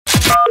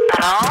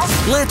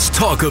Let's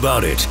talk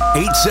about it.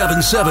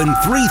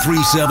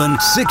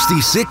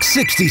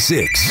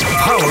 877-337-6666.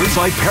 Powered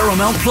by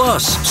Paramount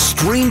Plus.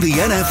 Stream the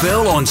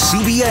NFL on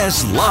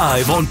CBS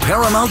live on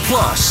Paramount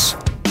Plus.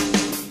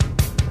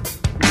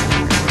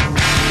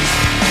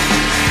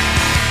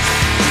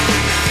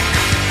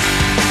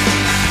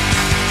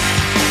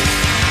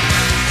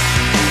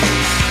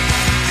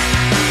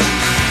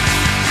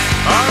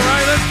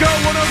 Go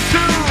 102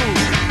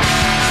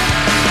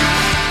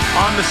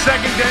 on the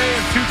second day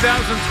of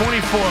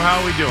 2024. How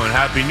are we doing?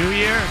 Happy New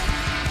Year.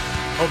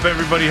 Hope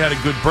everybody had a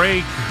good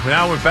break.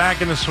 Now we're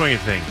back in the swing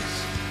of things.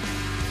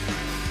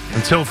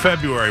 Until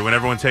February when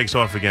everyone takes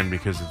off again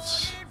because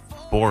it's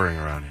boring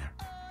around here.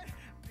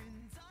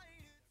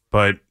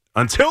 But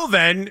until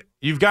then,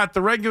 you've got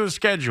the regular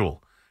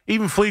schedule.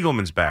 Even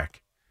Fliegelman's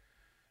back.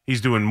 He's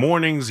doing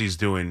mornings.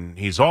 He's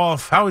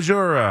off. How was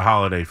your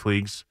holiday,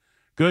 Fleegs?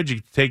 Good.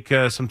 You take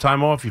some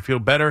time off. You feel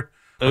better.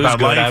 It was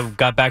good. Life? I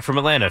got back from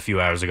Atlanta a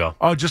few hours ago.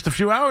 Oh, just a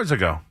few hours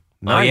ago.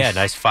 Nice. Oh yeah,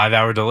 nice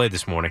 5-hour delay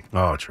this morning.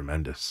 Oh,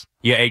 tremendous.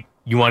 Yeah,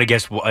 you want to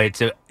guess?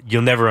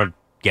 You'll never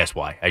guess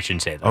why. I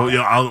shouldn't say that. Oh,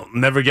 I'll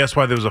never guess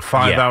why there was a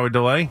 5-hour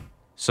delay.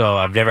 So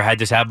I've never had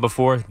this happen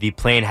before. The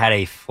plane had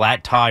a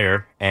flat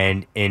tire,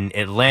 and in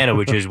Atlanta,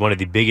 which is one of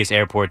the biggest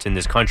airports in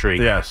this country,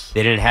 yes,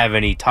 they didn't have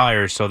any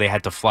tires, so they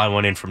had to fly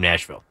one in from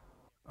Nashville.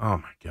 Oh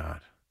my God.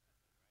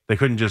 They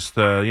couldn't just,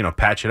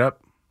 patch it up?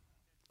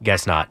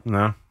 Guess not.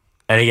 No.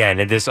 And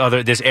again, this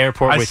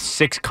airport with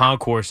 6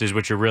 concourses,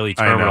 which are really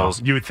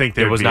terminals, you would think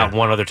there was not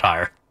one other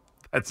tire.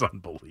 That's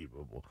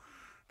unbelievable.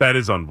 That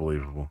is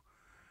unbelievable.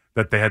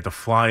 That they had to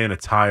fly in a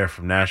tire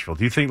from Nashville.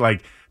 Do you think,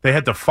 they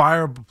had to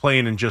fire a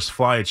plane and just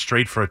fly it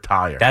straight for a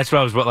tire? That's what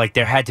I was,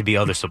 there had to be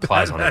other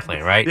supplies on that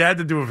plane, right? You had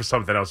to do it for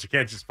something else. You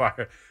can't just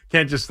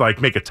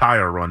make a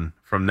tire run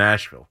from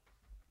Nashville.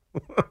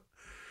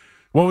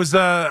 What was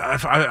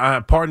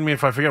pardon me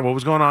if I forget, what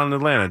was going on in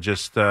Atlanta?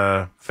 Just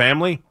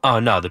family? Oh,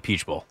 no, the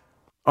Peach Bowl.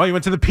 Oh, you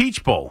went to the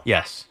Peach Bowl?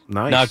 Yes.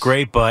 Nice. Not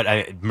great, but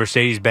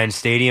Mercedes-Benz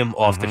Stadium,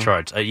 off the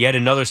charts. Yet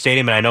another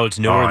stadium, and I know it's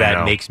newer,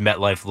 that makes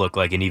MetLife look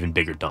like an even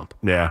bigger dump.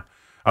 Yeah.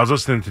 I was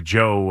listening to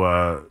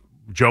Joe.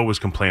 Joe was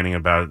complaining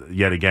about,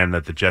 yet again,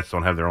 that the Jets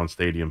don't have their own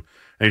stadium.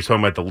 And he's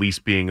talking about the lease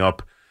being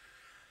up.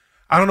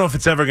 I don't know if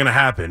it's ever going to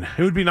happen.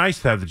 It would be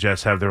nice to have the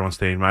Jets have their own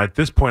stadium. At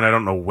this point, I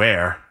don't know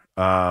where.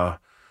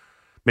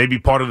 Maybe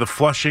part of the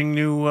Flushing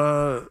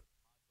new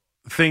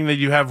thing that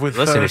you have with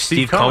Listen, if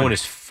Steve Cohen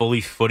is fully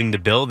footing the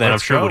bill, then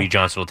Let's I'm sure go. Woody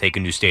Johnson will take a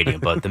new stadium,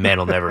 but the man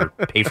will never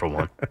pay for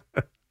one.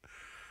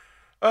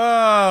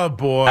 Oh,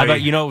 boy. How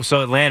about,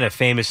 so Atlanta,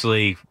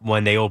 famously,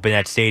 when they open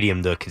that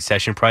stadium, the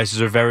concession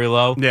prices are very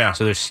low. Yeah.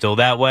 So they're still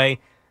that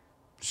way.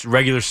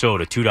 Regular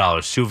soda,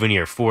 $2.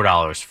 Souvenir,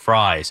 $4.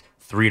 Fries,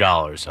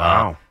 $3.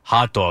 Wow.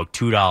 Hot dog,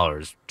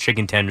 $2.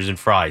 Chicken tenders and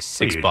fries,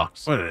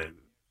 $6.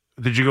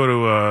 Did you go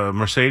to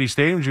Mercedes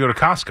Stadium? Did you go to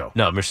Costco?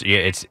 No, it's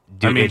geez,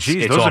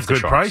 those are good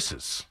charts.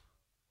 prices.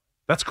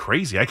 That's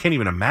crazy. I can't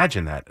even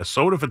imagine that. A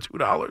soda for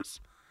 $2?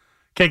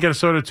 Can't get a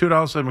soda for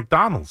 $2 at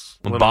McDonald's.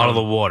 A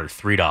bottle of water,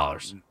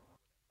 $3.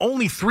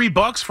 Only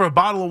 $3 for a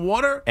bottle of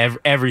water?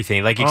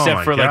 Everything,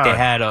 except for God. they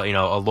had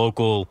a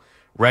local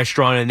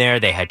restaurant in there.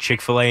 They had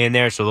Chick-fil-A in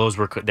there, so those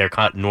were their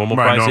normal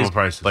prices. Normal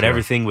prices. But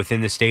everything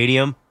within the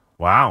stadium.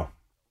 Wow,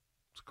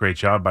 it's a great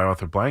job by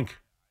Arthur Blank.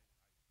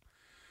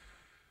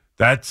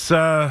 That's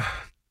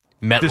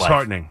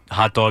disheartening.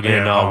 Hot dog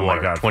and oh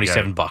water, my God,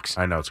 $27.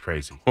 I know it's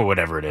crazy. Or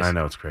whatever it is. I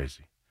know it's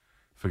crazy.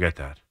 Forget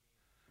that.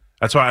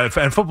 That's why,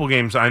 and football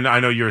games, I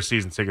know you're a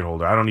season ticket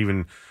holder. I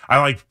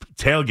like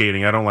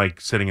tailgating. I don't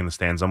like sitting in the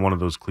stands. I'm one of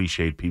those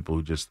cliched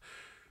people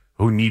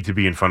who need to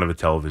be in front of a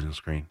television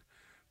screen.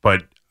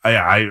 But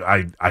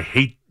I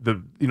hate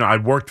I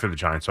worked for the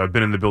Giants, so I've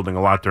been in the building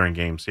a lot during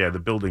games. Yeah, the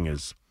building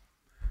it's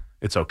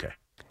okay.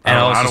 And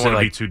I don't want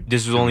to be too.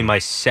 This was only my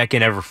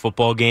second ever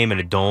football game in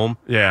a dome.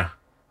 Yeah.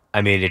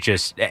 I mean,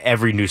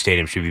 every new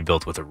stadium should be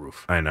built with a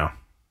roof. I know.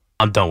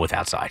 I'm done with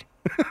outside.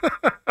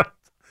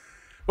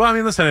 Well, I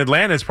mean, listen,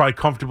 Atlanta is probably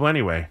comfortable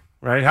anyway,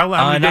 right? How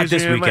many not days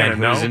this are you in weekend.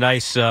 Atlanta? It was a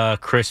nice,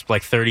 crisp,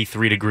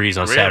 33 degrees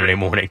on Really? Saturday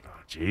morning. Oh,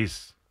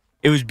 jeez.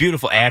 It was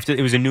beautiful.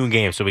 It was a noon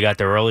game, so we got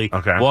there early.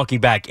 Okay. Walking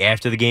back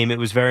after the game, it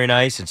was very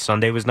nice, and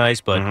Sunday was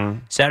nice, but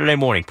Saturday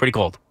morning, pretty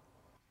cold.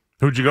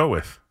 Who'd you go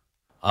with?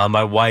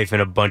 My wife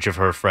and a bunch of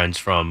her friends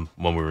from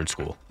when we were in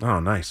school. Oh,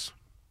 nice.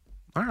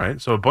 All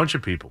right, so a bunch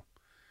of people.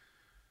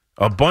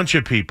 All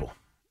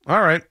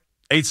right.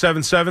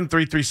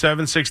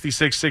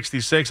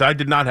 877-337-6666. I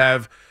did not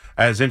have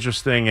as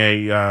interesting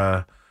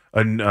a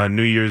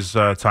New Year's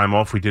time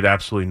off. We did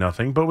absolutely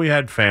nothing, but we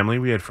had family.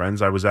 We had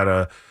friends. I was at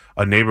a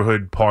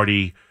neighborhood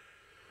party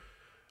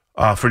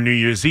for New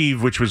Year's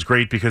Eve, which was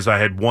great because I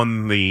had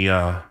won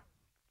the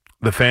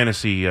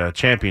fantasy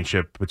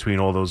championship between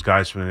all those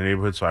guys from the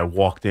neighborhood, so I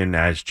walked in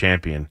as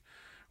champion,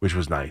 which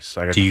was nice.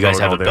 Do you guys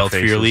have a belt for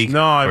your league?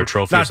 No, or a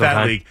trophy not of some that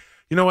kind? league.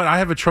 You know what? I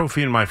have a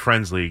trophy in my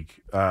friends' league.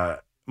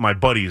 My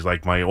buddies,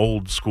 like my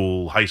old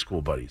school, high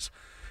school buddies.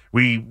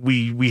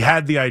 We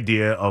had the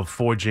idea of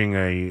forging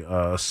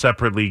a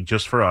separate league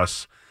just for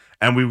us,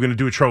 and we were going to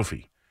do a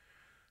trophy.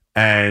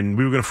 and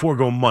we were going to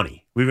forego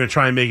money. We were going to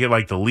try and make it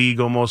like the league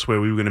almost,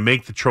 where we were going to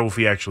make the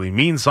trophy actually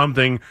mean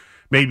something.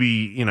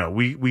 Maybe,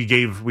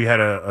 we had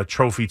a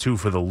trophy too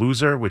for the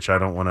loser, which I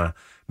don't want to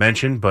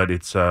mention, but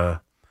it's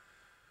a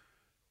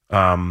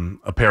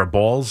pair of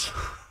balls.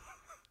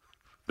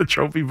 The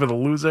trophy for the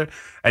loser,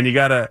 and you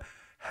gotta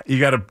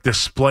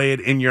display it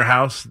in your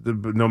house,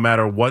 no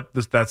matter what.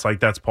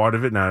 That's part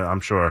of it. Now, I'm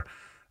sure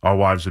our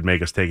wives would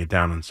make us take it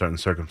down in certain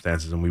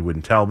circumstances, and we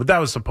wouldn't tell. But that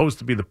was supposed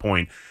to be the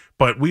point.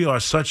 But we are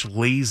such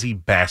lazy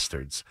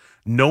bastards.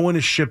 No one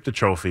has shipped the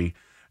trophy.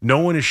 No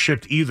one has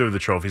shipped either of the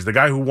trophies. The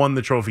guy who won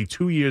the trophy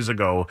 2 years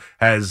ago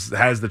has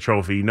the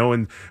trophy. No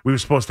one. We were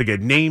supposed to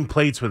get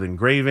nameplates with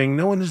engraving.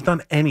 No one has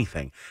done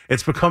anything.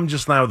 It's become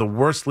just now the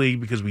worst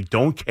league because we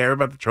don't care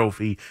about the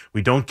trophy.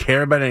 We don't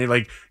care about any.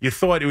 Like, you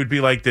thought it would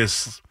be like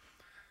this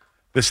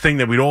thing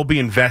that we'd all be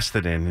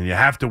invested in, and you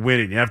have to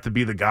win it. And you have to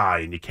be the guy,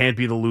 and you can't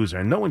be the loser.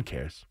 And no one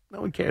cares. No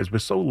one cares. We're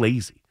so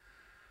lazy.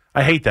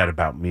 I hate that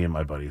about me and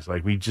my buddies.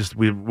 Like,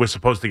 we're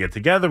supposed to get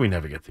together. We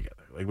never get together.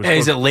 Like,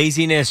 is it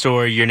laziness,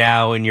 or you're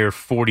now in your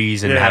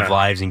 40s and have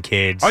lives and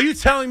kids? Are you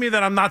telling me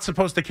that I'm not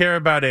supposed to care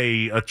about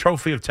a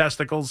trophy of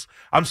testicles?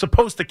 I'm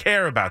supposed to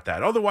care about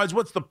that. Otherwise,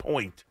 what's the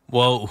point?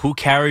 Well, who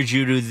carried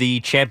you to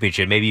the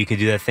championship? Maybe you could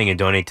do that thing and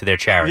donate to their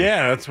charity.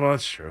 Yeah, that's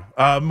true.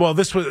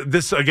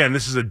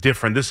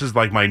 This is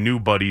like my new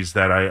buddies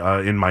that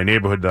I in my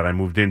neighborhood that I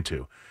moved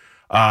into.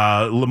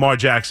 Lamar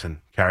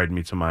Jackson carried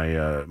me to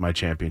my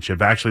championship.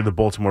 Actually, the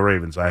Baltimore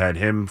Ravens. I had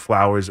him,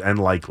 Flowers, and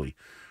Likely.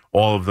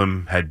 All of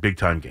them had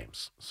big-time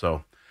games.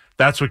 So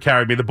that's what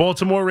carried me. The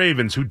Baltimore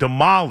Ravens, who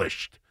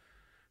demolished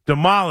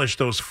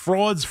those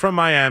frauds from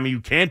Miami, who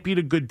can't beat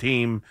a good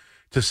team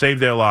to save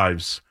their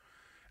lives.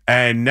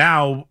 And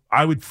now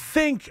I would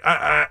think,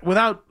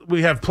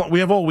 we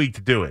have all week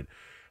to do it.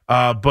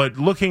 But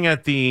looking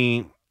at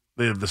the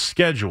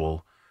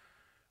schedule,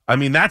 I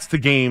mean, that's the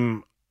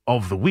game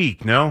of the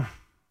week, no?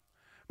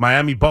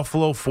 Miami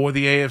Buffalo for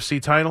the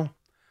AFC title.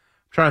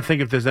 I'm trying to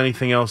think if there's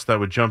anything else that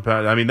would jump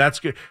out. I mean, that's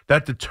good.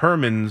 That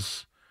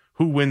determines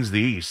who wins the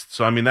East.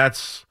 So I mean,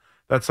 that's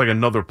like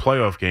another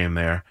playoff game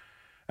there.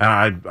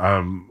 And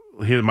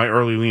here my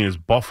early lean is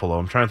Buffalo.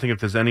 I'm trying to think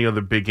if there's any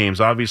other big games.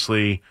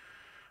 Obviously,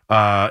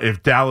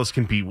 if Dallas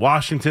can beat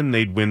Washington,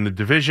 they'd win the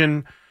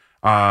division.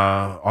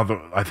 Although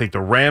I think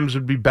the Rams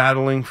would be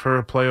battling for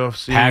a playoff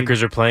seed.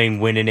 Packers are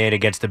winning it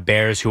against the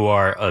Bears, who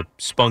are a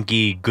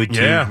spunky, good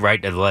team,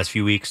 right, in the last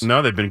few weeks.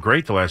 No, they've been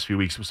great the last few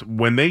weeks.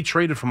 When they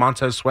traded for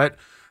Montez Sweat,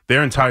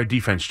 their entire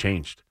defense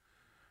changed.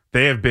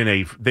 They've been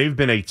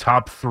a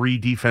top 3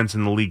 defense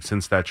in the league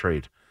since that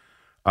trade.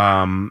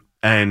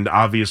 And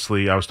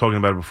obviously, I was talking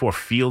about it before,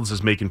 Fields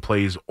is making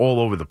plays all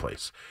over the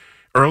place.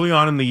 Early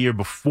on in the year,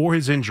 before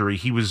his injury,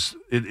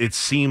 it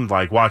seemed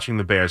like watching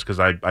the Bears, because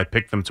I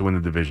picked them to win the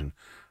division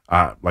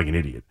like an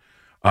idiot.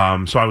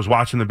 So I was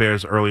watching the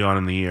Bears early on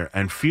in the year,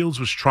 and Fields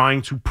was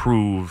trying to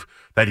prove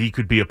that he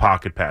could be a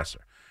pocket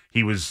passer.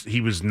 He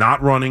was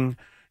not running.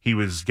 He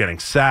was getting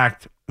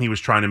sacked. He was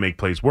trying to make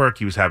plays work.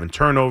 He was having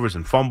turnovers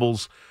and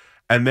fumbles.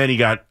 And then he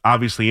got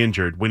obviously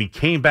injured. When he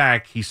came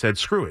back, he said,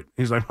 screw it.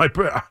 He's like,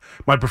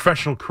 my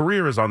professional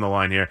career is on the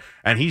line here.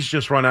 And he's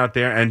just run out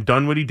there and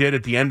done what he did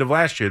at the end of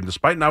last year.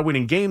 Despite not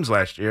winning games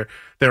last year,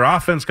 their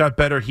offense got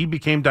better. He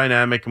became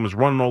dynamic and was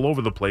running all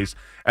over the place.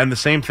 And the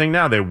same thing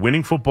now. They're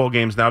winning football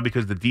games now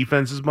because the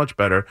defense is much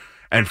better.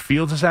 And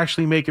Fields is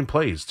actually making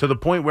plays to the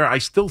point where I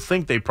still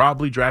think they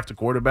probably draft a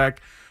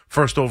quarterback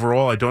first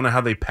overall. I don't know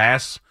how they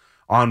pass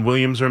on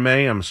Williams or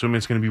May. I'm assuming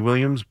it's going to be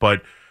Williams.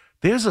 But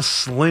there's a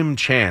slim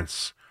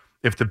chance,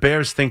 if the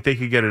Bears think they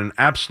could get an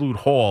absolute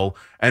haul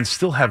and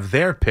still have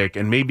their pick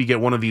and maybe get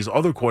one of these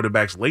other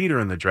quarterbacks later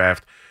in the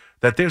draft,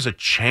 that there's a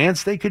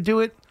chance they could do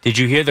it. Did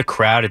you hear the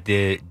crowd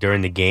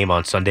during the game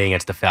on Sunday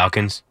against the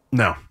Falcons?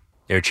 No.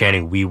 They were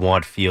chanting, "We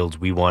want Fields,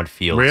 we want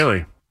Fields."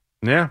 Really?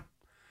 Yeah.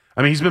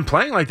 I mean, he's been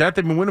playing like that.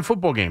 They've been winning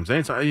football games.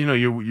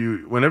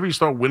 You whenever you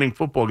start winning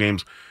football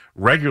games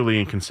regularly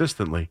and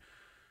consistently,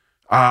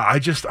 I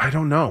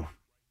don't know.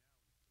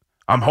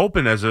 I'm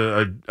hoping as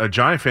a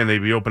Giant fan they'd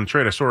be open to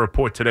trade. I saw a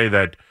report today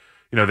that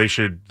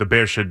the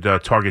Bears should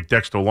target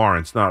Dexter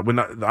Lawrence. No, I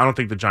don't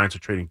think the Giants are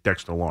trading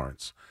Dexter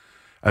Lawrence.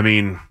 I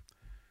mean,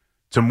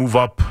 to move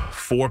up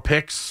 4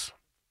 picks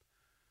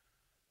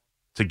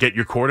to get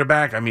your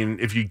quarterback. I mean,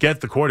 if you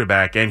get the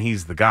quarterback and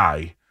he's the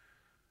guy,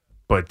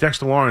 but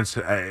Dexter Lawrence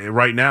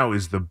right now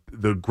is the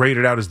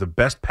graded out as the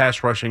best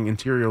pass rushing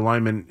interior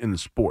lineman in the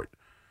sport.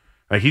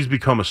 Like, he's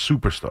become a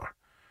superstar.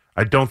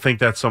 I don't think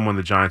that's someone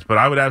the Giants, but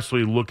I would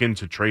absolutely look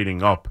into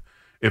trading up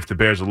if the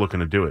Bears are looking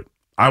to do it.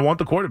 I want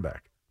the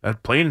quarterback. That's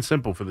plain and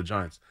simple for the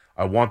Giants.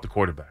 I want the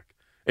quarterback.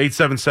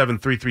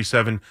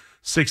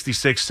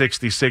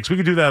 877-337-6666. We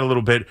could do that a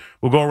little bit.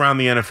 We'll go around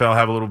the NFL,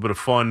 have a little bit of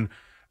fun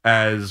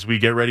as we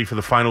get ready for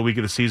the final week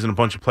of the season. A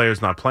bunch of players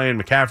not playing.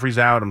 McCaffrey's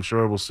out. I'm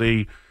sure we'll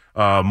see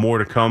more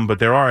to come, but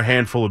there are a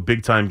handful of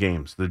big-time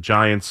games. The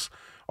Giants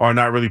are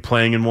not really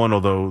playing in one,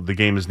 although the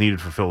game is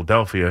needed for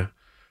Philadelphia.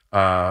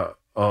 But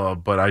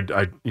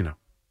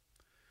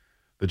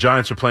the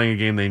Giants are playing a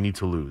game they need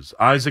to lose.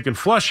 Isaac in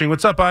Flushing.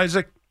 What's up,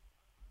 Isaac?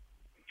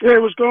 Hey,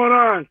 what's going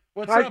on?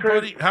 What's Hi, up, Chris.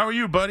 buddy? How are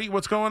you, buddy?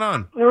 What's going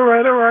on? All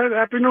right, all right.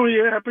 Happy New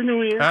Year. Happy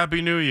New Year.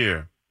 Happy New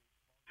Year.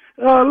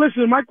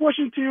 Listen, my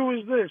question to you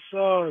is this.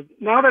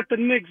 Now that the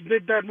Knicks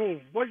did that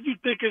move, what do you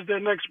think is their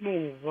next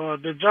move?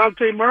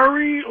 DeJounte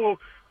Murray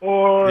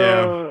or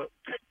Yeah.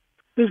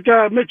 this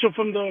guy Mitchell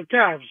from the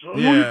Cavs? Who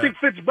do you Yeah. think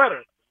fits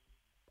better?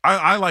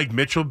 I like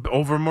Mitchell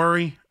over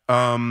Murray,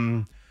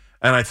 and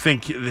I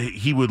think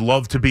he would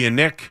love to be a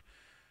Knick,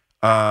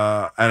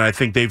 and I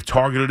think they've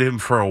targeted him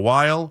for a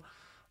while.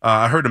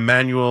 I heard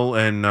Emmanuel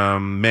and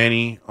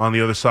Manny on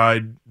the other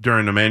side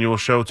during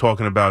Emmanuel's show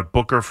talking about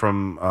Booker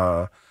from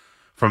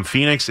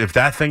Phoenix. If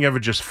that thing ever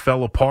just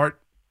fell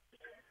apart,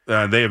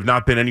 they have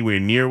not been anywhere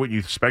near what you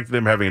expected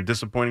them, having a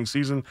disappointing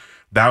season.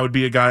 That would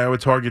be a guy I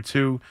would target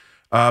too.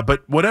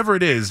 But whatever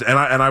it is, and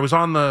I was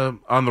on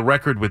the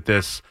record with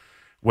this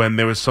when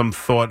there was some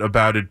thought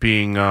about it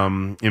being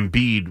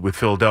Embiid with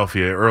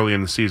Philadelphia early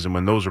in the season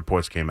when those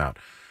reports came out.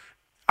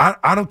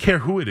 I don't care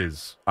who it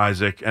is,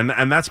 Isaac,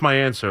 and that's my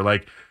answer.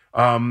 Like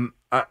on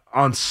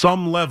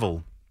some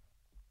level,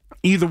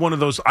 either one of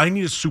those, I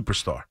need a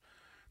superstar.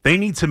 They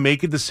need to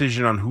make a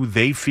decision on who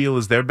they feel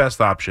is their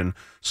best option,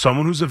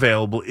 someone who's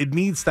available. It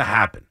needs to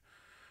happen.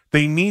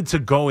 They need to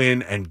go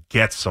in and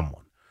get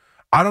someone.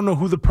 I don't know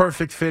who the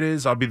perfect fit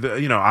is. I'll be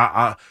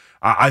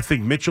I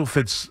think Mitchell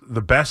fits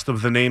the best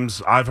of the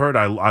names I've heard.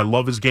 I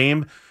love his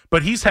game,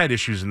 but he's had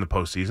issues in the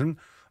postseason.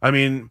 I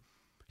mean,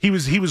 he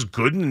was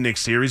good in the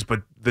Knicks series,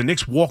 but the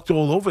Knicks walked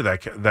all over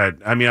that.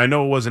 I mean, I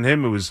know it wasn't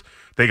him. It was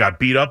they got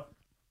beat up.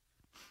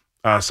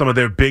 Some of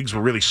their bigs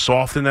were really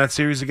soft in that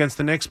series against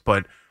the Knicks,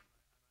 but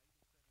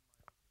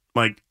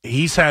like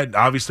he's had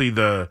collapses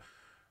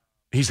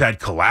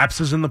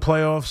in the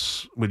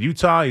playoffs with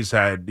Utah.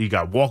 He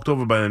got walked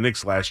over by the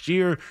Knicks last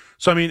year.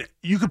 So I mean,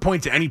 you could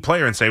point to any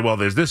player and say, well,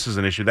 this is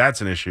an issue,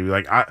 that's an issue.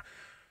 Like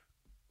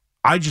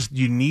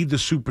you need the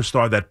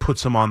superstar that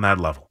puts him on that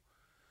level.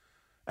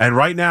 And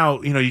right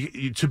now,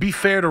 you, to be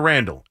fair to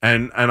Randall,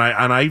 and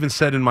I even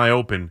said in my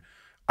open,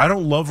 I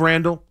don't love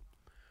Randall.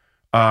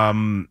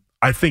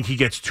 I think he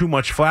gets too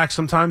much flack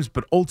sometimes,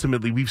 but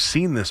ultimately we've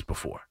seen this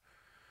before.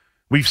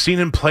 We've seen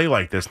him play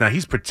like this. Now,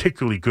 he's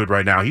particularly good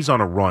right now. He's on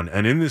a run.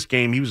 And in this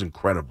game, he was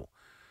incredible.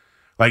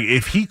 Like,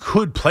 if he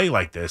could play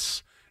like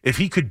this, if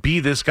he could be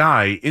this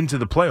guy into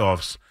the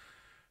playoffs,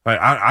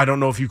 I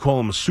don't know if you call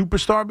him a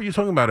superstar, but you're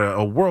talking about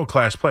a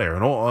world-class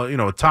player,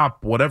 a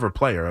top whatever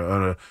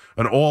player,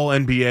 an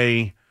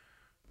all-NBA,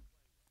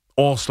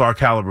 all-star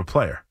caliber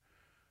player.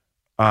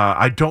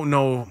 I don't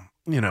know,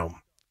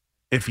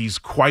 if he's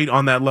quite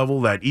on that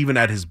level that even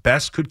at his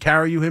best could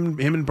carry you. Him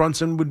and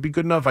Brunson would be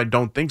good enough. I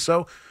don't think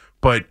so.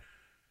 But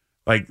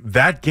like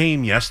that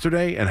game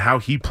yesterday and how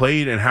he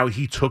played and how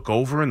he took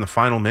over in the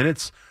final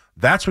minutes,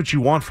 that's what you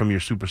want from your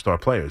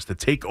superstar players, to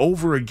take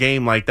over a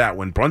game like that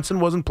when Brunson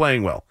wasn't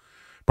playing well.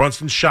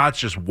 Brunson's shots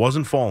just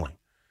wasn't falling.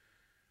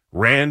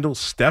 Randall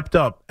stepped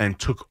up and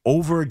took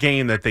over a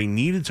game that they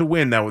needed to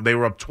win. That they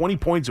were up 20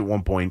 points at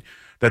one point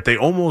that they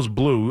almost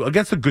blew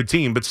against a good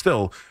team, but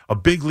still a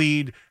big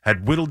lead,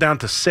 had whittled down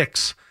to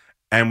 6.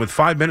 And with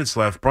 5 minutes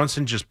left,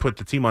 Brunson just put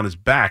the team on his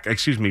back.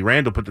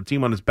 Randall put the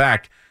team on his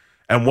back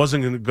and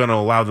wasn't going to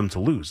allow them to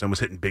lose and was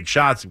hitting big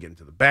shots and getting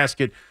to the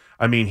basket.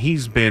 I mean,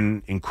 he's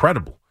been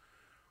incredible.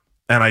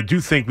 And I do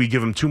think we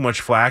give him too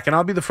much flack, and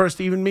I'll be the first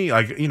to even me.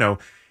 Like,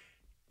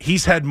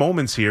 he's had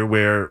moments here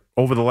where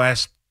over the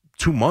last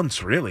 2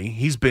 months, really,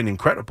 he's been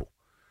incredible.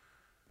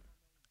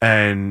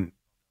 And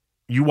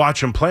you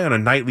watch him play on a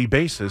nightly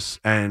basis,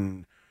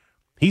 and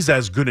he's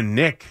as good a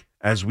Knick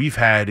as we've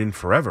had in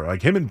forever.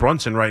 Like him and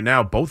Brunson right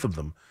now, both of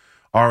them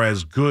are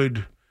as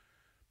good.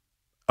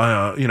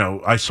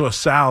 I saw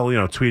Sal,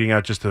 tweeting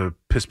out just to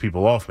piss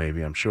people off,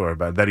 maybe, I'm sure,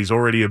 but that he's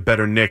already a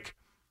better Knick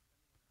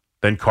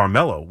than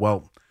Carmelo.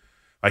 Well,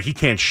 like he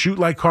can't shoot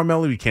like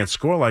Carmelo, he can't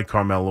score like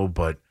Carmelo,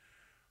 but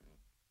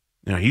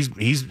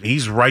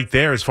he's right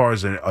there as far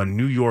as a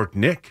New York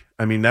Knick.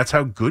 I mean, that's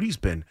how good he's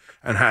been,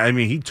 and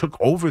he took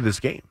over this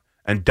game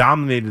and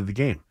dominated the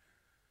game.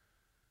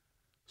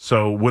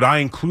 So would I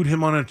include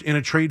him in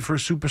a trade for a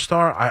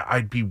superstar?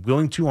 I'd be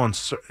willing to,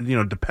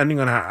 depending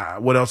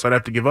on what else I'd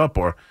have to give up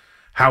or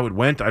how it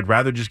went. I'd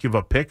rather just give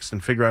up picks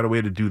and figure out a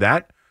way to do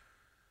that.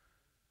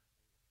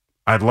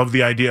 I'd love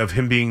the idea of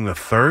him being the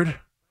third,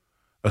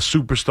 a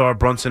superstar,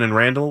 Brunson and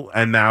Randall,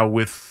 and now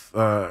with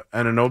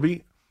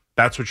Anunoby.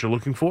 That's what you're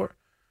looking for.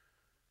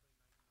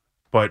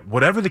 But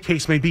whatever the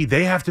case may be,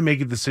 they have to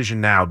make a decision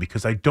now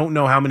because I don't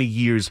know how many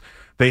years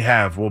they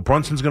have. Well,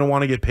 Brunson's going to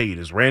want to get paid.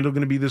 Is Randall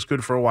going to be this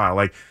good for a while?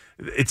 Like,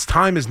 its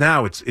time is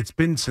now. It's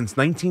been since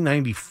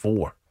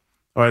 1994.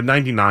 Or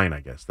 99, I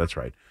guess. That's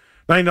right.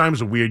 99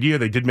 was a weird year.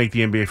 They did make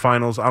the NBA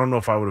Finals. I don't know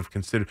if I would have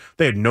considered.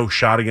 They had no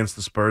shot against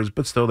the Spurs,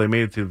 but still they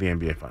made it to the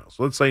NBA Finals.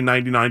 So let's say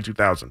 99,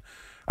 2000.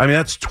 I mean,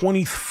 that's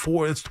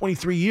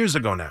 23 years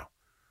ago now.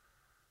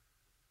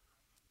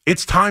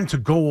 It's time to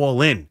go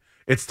all in.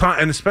 It's time,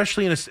 and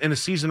especially in a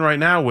season right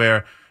now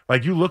where,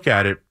 like, you look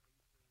at it,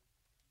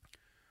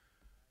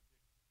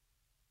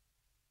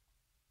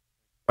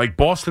 like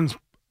Boston's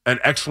an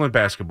excellent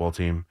basketball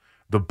team.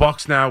 The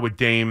Bucks now with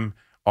Dame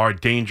are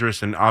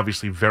dangerous and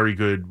obviously very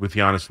good with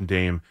Giannis and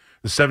Dame.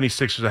 The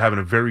 76ers are having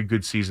a very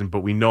good season, but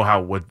we know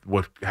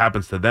what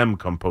happens to them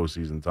come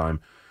postseason time.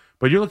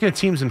 But you're looking at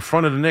teams in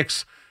front of the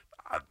Knicks,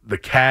 the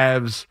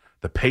Cavs,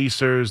 the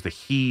Pacers, the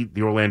Heat,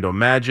 the Orlando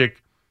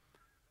Magic.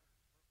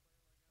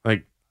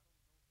 Like,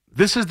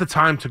 this is the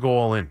time to go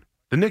all in.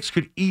 The Knicks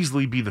could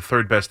easily be the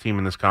third best team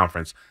in this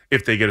conference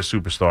if they get a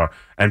superstar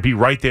and be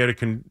right there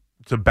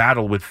to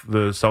battle with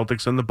the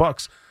Celtics and the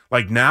Bucks.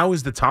 Like, now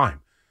is the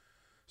time.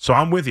 So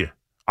I'm with you.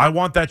 I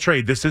want that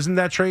trade. This isn't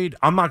that trade.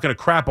 I'm not going to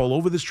crap all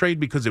over this trade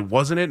because it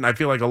wasn't it. And I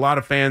feel like a lot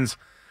of fans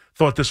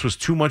thought this was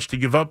too much to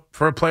give up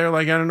for a player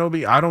like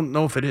Anunoby. I don't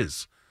know if it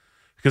is.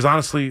 Because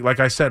honestly, like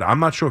I said, I'm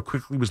not sure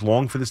Quickly was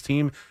long for this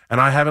team,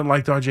 and I haven't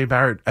liked R.J.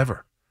 Barrett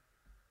ever.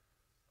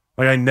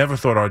 Like, I never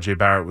thought R.J.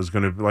 Barrett was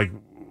going to, like,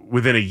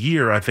 within a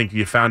year, I think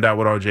you found out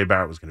what R.J.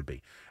 Barrett was going to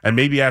be. And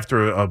maybe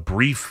after a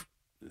brief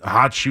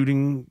hot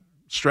shooting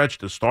stretch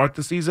to start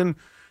the season,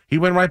 he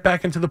went right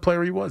back into the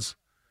player he was.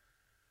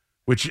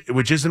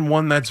 Which isn't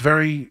one that's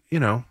very,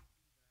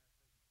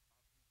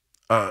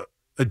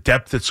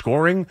 adept at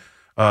scoring,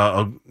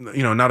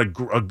 not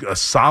a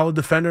solid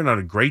defender, not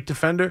a great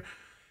defender.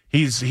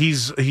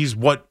 He's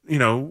what,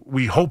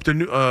 we hoped,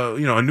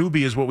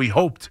 Anunoby is what we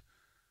hoped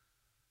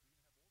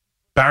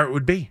Barrett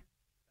would be.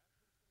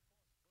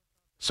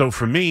 So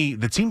for me,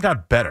 the team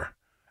got better,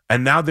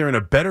 and now they're in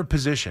a better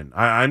position.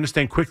 I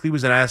understand Quickly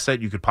was an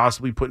asset you could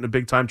possibly put in a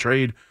big-time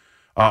trade.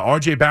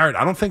 R.J. Barrett,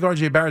 I don't think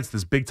R.J. Barrett's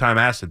this big-time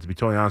asset, to be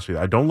totally honest with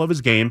you. I don't love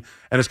his game,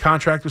 and his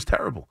contract was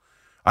terrible.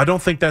 I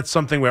don't think that's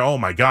something where, oh,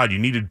 my God, you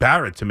needed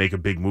Barrett to make a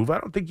big move. I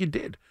don't think you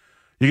did.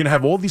 You're going to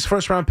have all these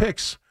first-round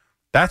picks.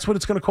 That's what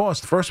it's going to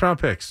cost, first-round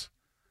picks.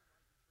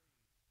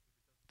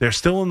 They're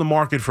still in the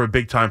market for a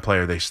big-time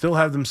player. They still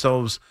have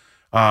themselves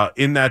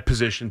in that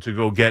position to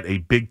go get a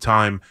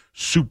big-time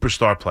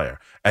superstar player.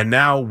 And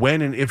now,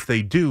 when and if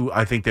they do,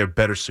 I think they're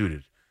better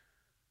suited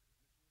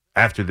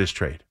after this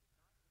trade.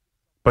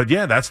 But,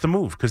 yeah, that's the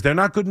move because they're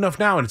not good enough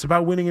now, and it's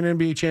about winning an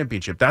NBA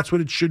championship. That's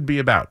what it should be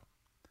about.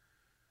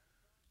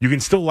 You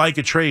can still like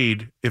a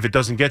trade if it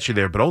doesn't get you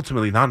there, but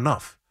ultimately not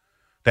enough.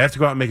 They have to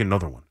go out and make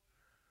another one.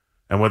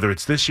 And whether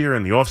it's this year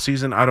in the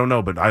offseason, I don't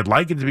know, but I'd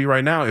like it to be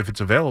right now if it's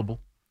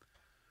available.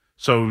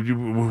 So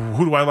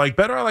who do I like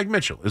better? I like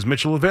Mitchell. Is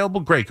Mitchell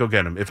available? Great, go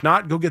get him. If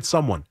not, go get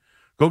someone.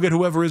 Go get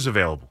whoever is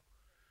available.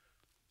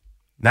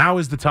 Now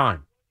is the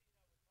time.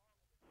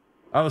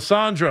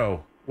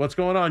 Alessandro, what's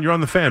going on? You're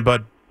on the fan,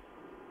 bud.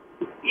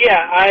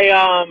 Yeah,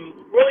 I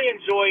really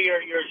enjoy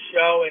your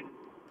show and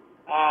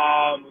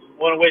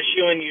want to wish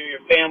you and your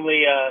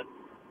family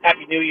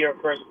Happy New Year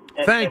first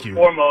and, Thank you.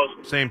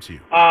 Foremost. Same to you.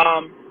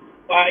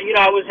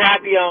 I was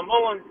happy. I'm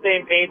all on the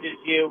same page as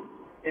you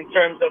in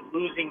terms of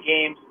losing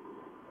games.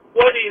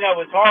 It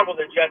was horrible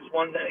the Jets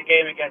won the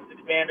game against the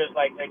Commanders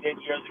like they did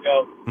years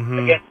ago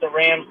against the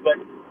Rams. But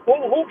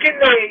who can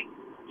they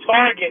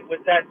target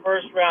with that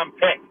first-round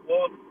pick?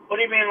 Well, what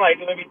do you mean, like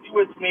maybe 2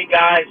 or 3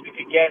 guys we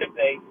could get if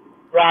they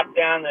drop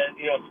down to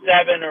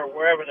 7 or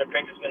wherever their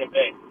pick is going to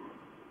be?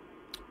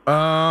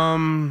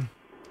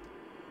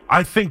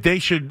 I think they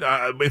should.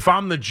 If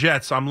I'm the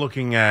Jets, I'm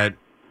looking at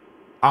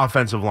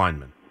offensive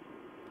linemen.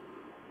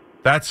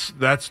 That's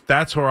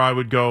where I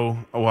would go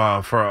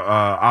for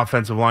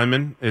offensive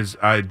linemen. Is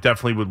I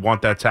definitely would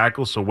want that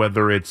tackle. So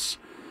whether it's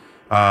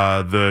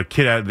the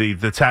kid at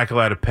the tackle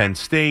out of Penn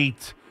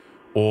State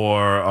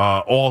or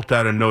Alt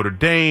out of Notre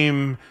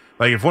Dame,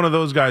 like if one of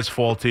those guys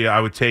fall to you,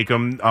 I would take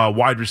them.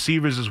 Wide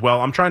receivers as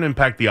well. I'm trying to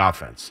impact the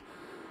offense.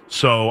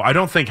 So I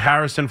don't think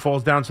Harrison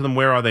falls down to them.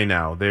 Where are they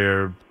now?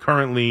 They're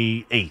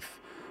currently 8th.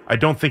 I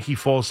don't think he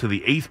falls to the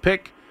 8th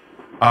pick.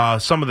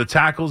 Some of the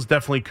tackles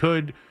definitely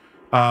could.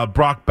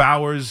 Brock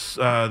Bowers,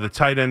 the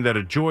tight end out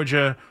of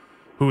Georgia,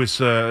 who is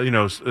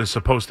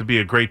supposed to be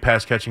a great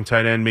pass catching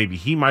tight end. Maybe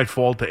he might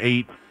fall to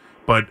 8.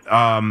 But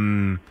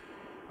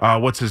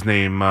what's his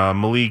name?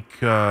 Malik,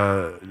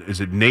 is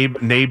it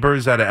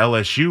Neighbors out of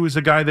LSU is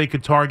a guy they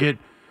could target.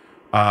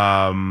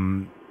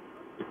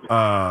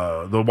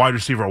 The wide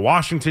receiver of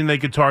Washington they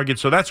could target.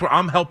 So that's where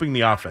I'm helping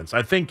the offense.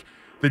 I think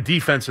the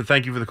defense, and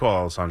thank you for the call,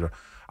 Alessandro.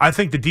 I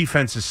think the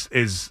defense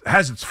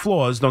has its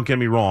flaws, don't get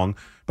me wrong,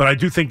 but I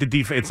do think the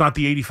defense, it's not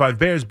the 85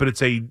 Bears, but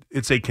it's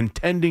a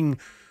contending,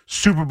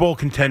 Super Bowl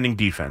contending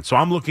defense. So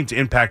I'm looking to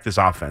impact this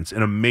offense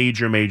in a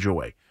major, major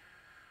way.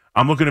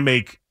 I'm looking to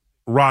make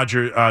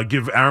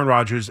give Aaron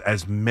Rodgers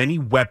as many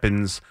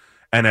weapons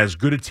and as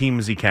good a team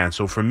as he can.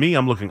 So for me,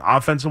 I'm looking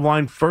offensive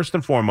line first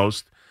and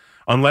foremost,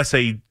 unless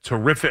a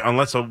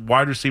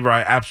wide receiver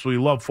I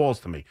absolutely love falls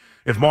to me.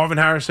 If Marvin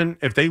Harrison,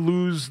 if they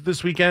lose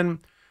this weekend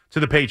to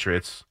the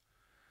Patriots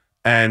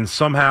and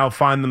somehow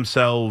find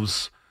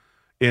themselves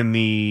in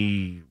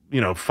the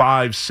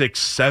 5, 6,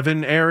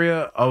 7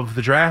 area of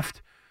the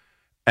draft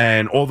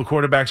and all the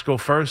quarterbacks go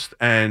first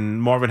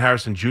and Marvin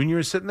Harrison Jr.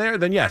 is sitting there,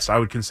 then yes, I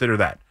would consider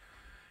that.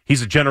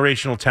 He's a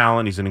generational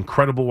talent. He's an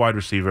incredible wide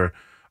receiver.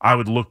 I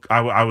would look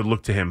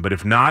to him. But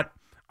if not,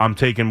 I'm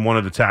taking one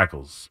of the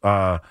tackles.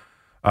 You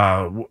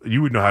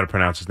would know how to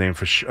pronounce his name.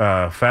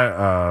 Fashanu.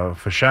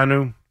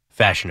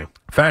 Fashanu.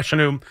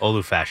 Olu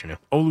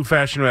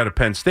Fashanu out of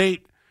Penn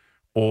State,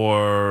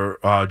 or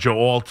Joe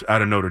Alt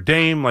out of Notre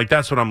Dame. Like,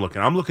 that's what I'm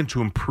looking. I'm looking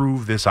to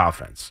improve this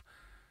offense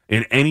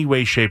in any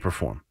way, shape, or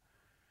form.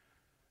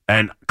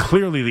 And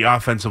clearly the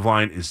offensive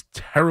line is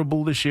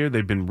terrible this year.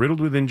 They've been riddled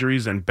with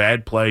injuries and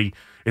bad play.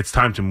 It's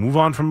time to move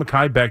on from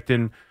Mekhi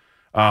Becton.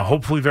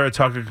 Hopefully Vera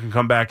Tucker can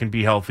come back and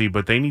be healthy,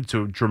 but they need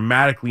to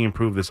dramatically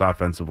improve this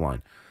offensive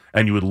line.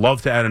 And you would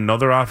love to add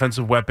another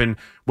offensive weapon,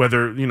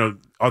 whether,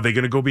 are they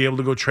going to be able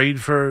to go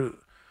trade for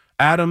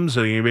Adams?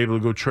 Are they going to be able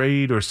to go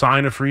trade or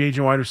sign a free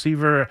agent wide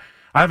receiver?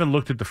 I haven't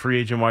looked at the free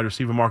agent wide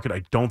receiver market.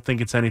 I don't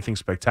think it's anything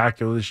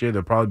spectacular this year.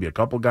 There'll probably be a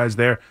couple guys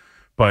there,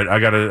 but I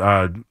got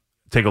to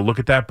take a look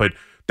at that. But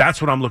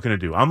that's what I'm looking to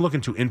do. I'm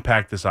looking to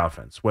impact this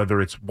offense, whether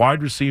it's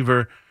wide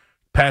receiver,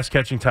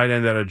 pass-catching tight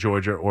end out of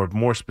Georgia, or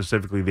more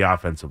specifically the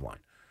offensive line.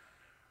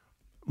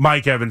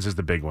 Mike Evans is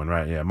the big one,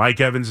 right? Yeah, Mike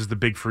Evans is the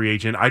big free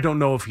agent. I don't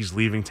know if he's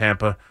leaving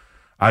Tampa.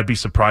 I'd be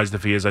surprised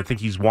if he is. I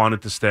think he's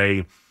wanted to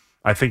stay.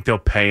 I think they'll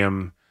pay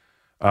him.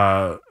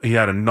 He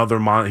had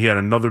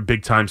another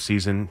big-time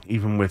season,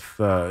 even with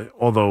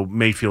although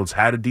Mayfield's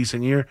had a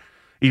decent year.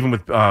 Even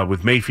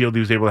with Mayfield, he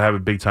was able to have a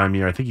big-time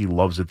year. I think he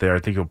loves it there. I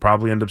think he'll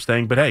probably end up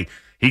staying. But, hey,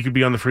 he could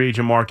be on the free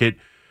agent market.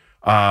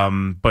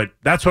 But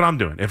that's what I'm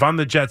doing. If I'm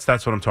the Jets,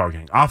 that's what I'm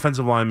targeting.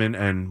 Offensive linemen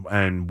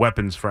and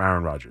weapons for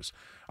Aaron Rodgers.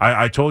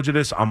 I told you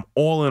this. I'm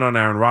all in on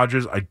Aaron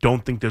Rodgers. I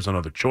don't think there's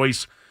another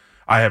choice.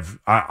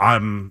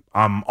 I'm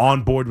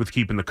on board with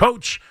keeping the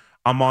coach.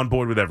 I'm on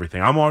board with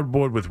everything. I'm on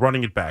board with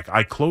running it back.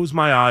 I close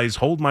my eyes,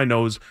 hold my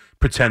nose,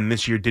 pretend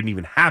this year didn't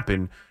even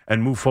happen,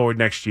 and move forward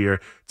next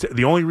year.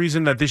 The only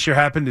reason that this year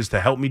happened is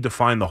to help me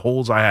define the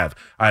holes I have.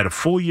 I had a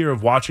full year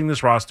of watching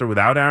this roster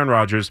without Aaron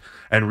Rodgers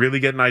and really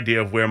get an idea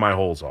of where my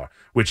holes are,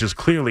 which is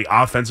clearly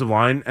offensive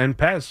line and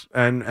pass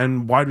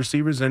and wide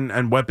receivers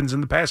and weapons in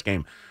the pass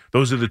game.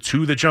 Those are the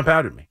two that jump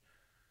out at me.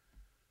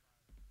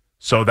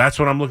 So that's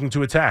what I'm looking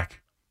to attack.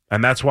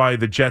 And that's why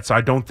the Jets,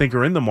 I don't think,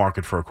 are in the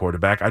market for a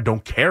quarterback. I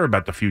don't care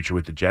about the future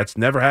with the Jets.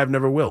 Never have,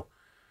 never will.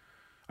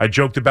 I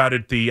joked about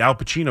it, the Al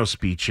Pacino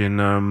speech in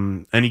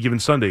Any Given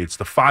Sunday. It's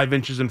the 5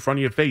 inches in front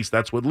of your face.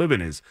 That's what living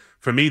is.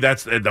 For me,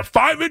 that's the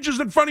 5 inches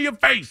in front of your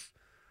face.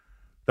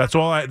 That's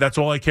all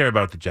I care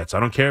about with the Jets. I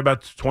don't care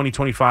about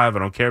 2025. I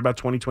don't care about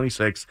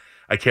 2026.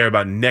 I care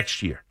about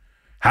next year.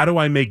 How do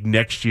I make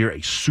next year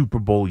a Super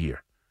Bowl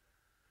year?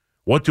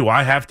 What do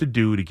I have to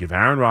do to give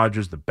Aaron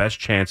Rodgers the best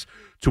chance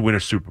to win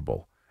a Super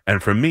Bowl?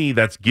 And for me,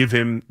 that's give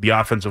him the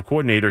offensive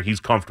coordinator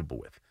he's comfortable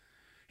with.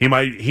 He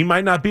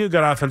might not be a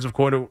good offensive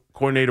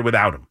coordinator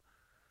without him,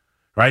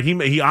 right?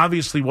 He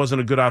obviously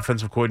wasn't a good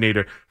offensive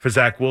coordinator for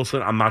Zach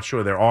Wilson. I'm not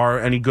sure there are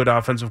any good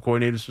offensive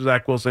coordinators for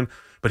Zach Wilson,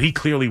 but he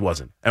clearly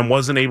wasn't and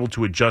wasn't able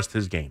to adjust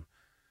his game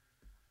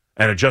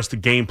and adjust the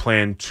game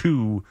plan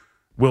to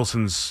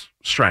Wilson's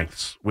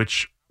strengths,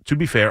 which, to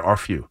be fair, are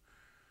few.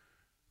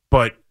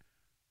 But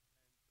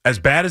as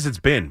bad as it's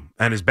been,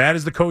 and as bad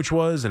as the coach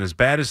was, and as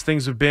bad as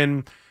things have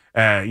been,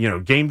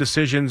 game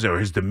decisions or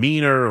his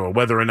demeanor or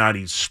whether or not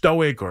he's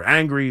stoic or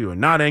angry or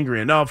not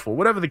angry enough or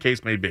whatever the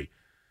case may be,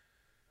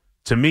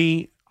 to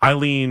me, I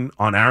lean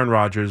on Aaron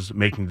Rodgers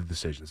making the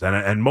decisions.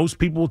 And most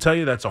people will tell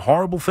you that's a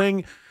horrible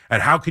thing.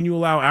 And how can you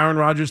allow Aaron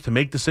Rodgers to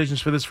make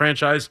decisions for this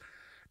franchise?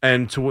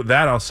 And to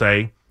that, I'll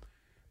say,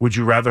 would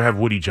you rather have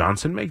Woody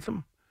Johnson make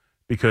them?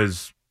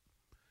 Because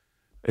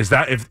is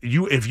that if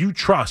you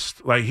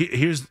trust, like,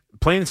 here's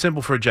plain and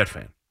simple for a Jet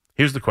fan.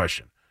 Here's the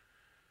question.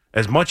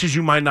 As much as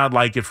you might not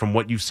like it from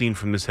what you've seen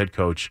from this head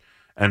coach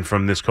and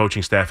from this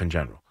coaching staff in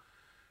general,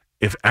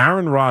 if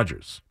Aaron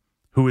Rodgers,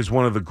 who is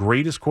one of the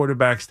greatest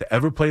quarterbacks to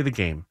ever play the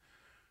game,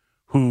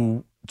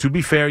 who, to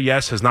be fair,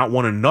 yes, has not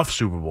won enough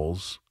Super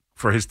Bowls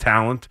for his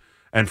talent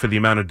and for the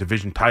amount of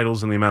division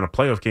titles and the amount of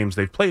playoff games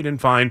they've played in,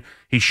 fine,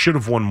 he should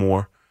have won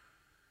more,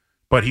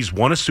 but he's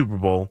won a Super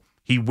Bowl.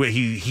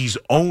 He's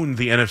owned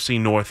the NFC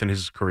North in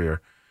his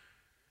career.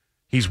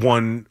 He's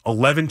won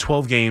 11,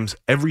 12 games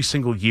every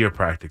single year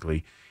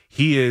practically.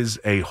 He is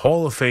a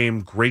Hall of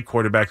Fame great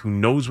quarterback who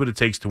knows what it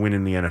takes to win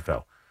in the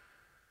NFL.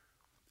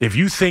 If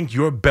you think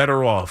you're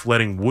better off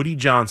letting Woody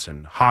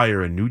Johnson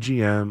hire a new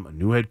GM, a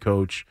new head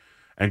coach,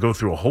 and go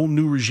through a whole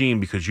new regime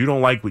because you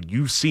don't like what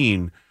you've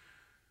seen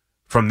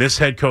from this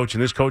head coach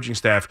and this coaching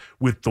staff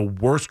with the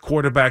worst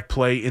quarterback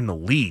play in the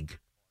league,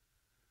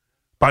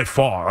 by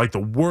far, like the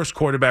worst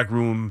quarterback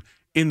room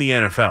in the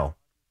NFL.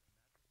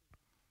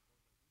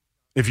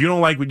 If you don't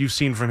like what you've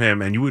seen from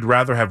him and you would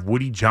rather have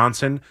Woody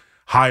Johnson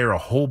hire a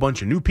whole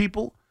bunch of new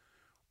people,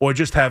 or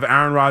just have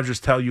Aaron Rodgers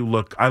tell you,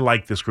 look, I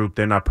like this group.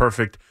 They're not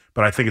perfect,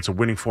 but I think it's a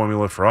winning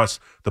formula for us.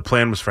 The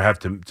plan was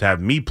to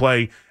have me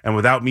play, and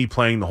without me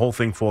playing, the whole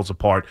thing falls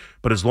apart.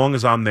 But as long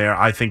as I'm there,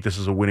 I think this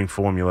is a winning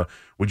formula.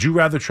 Would you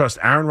rather trust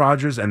Aaron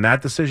Rodgers and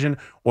that decision,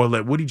 or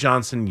let Woody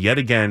Johnson yet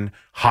again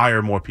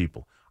hire more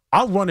people?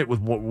 I'll run it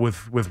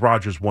with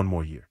Rodgers one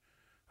more year.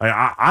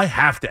 I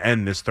have to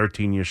end this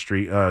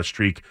 13-year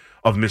streak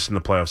of missing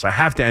the playoffs. I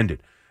have to end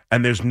it.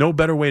 And there's no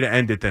better way to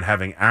end it than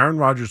having Aaron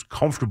Rodgers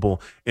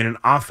comfortable in an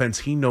offense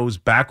he knows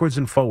backwards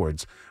and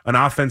forwards, an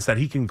offense that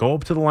he can go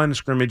up to the line of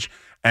scrimmage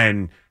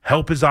and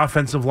help his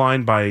offensive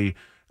line by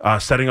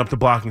setting up the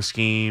blocking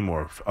scheme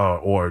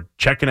or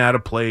checking out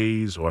of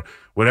plays or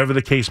whatever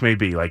the case may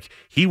be. Like,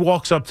 he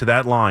walks up to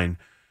that line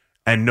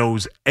and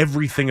knows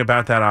everything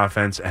about that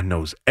offense and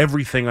knows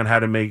everything on how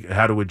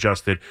to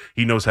adjust it.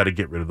 He knows how to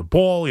get rid of the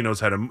ball. He knows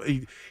how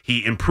to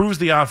he improves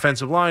the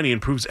offensive line. He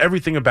improves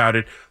everything about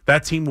it.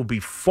 That team will be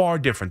far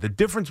different. The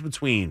difference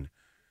between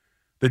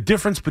the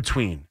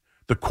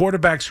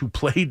quarterbacks who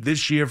played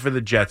this year for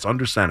the Jets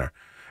under center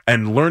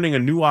and learning a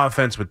new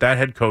offense with that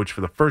head coach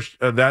for the first,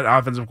 that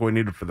offensive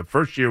coordinator for the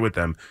first year with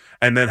them,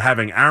 and then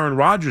having Aaron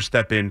Rodgers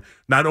step in,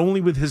 not only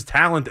with his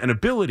talent and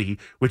ability,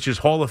 which is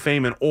Hall of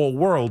Fame and all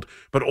world,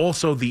 but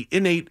also the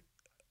innate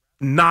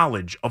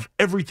knowledge of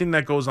everything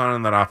that goes on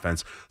in that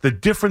offense. The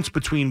difference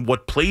between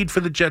what played for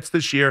the Jets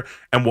this year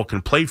and what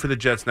can play for the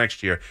Jets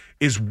next year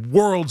is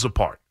worlds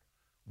apart.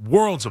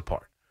 Worlds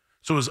apart.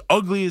 So as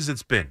ugly as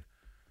it's been,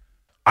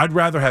 I'd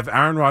rather have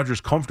Aaron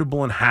Rodgers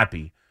comfortable and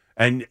happy.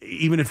 And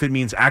even if it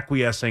means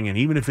acquiescing and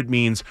even if it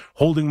means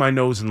holding my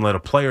nose and let a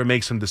player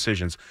make some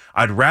decisions,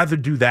 I'd rather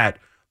do that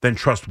than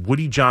trust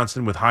Woody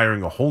Johnson with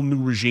hiring a whole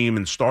new regime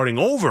and starting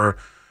over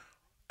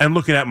and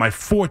looking at my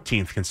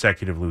 14th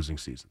consecutive losing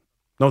season.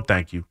 No,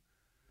 thank you.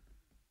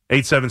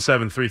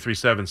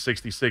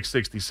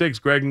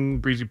 877-337-6666. Greg in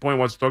Breezy Point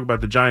wants to talk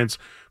about the Giants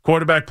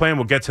quarterback plan.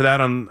 We'll get to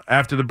that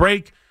after the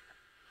break.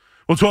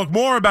 We'll talk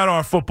more about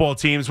our football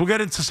teams. We'll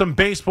get into some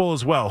baseball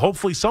as well.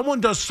 Hopefully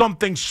someone does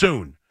something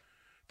soon.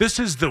 This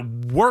is the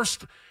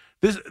worst.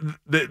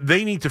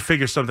 They need to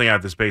figure something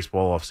out this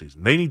baseball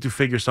offseason. They need to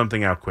figure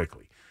something out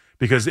quickly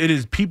because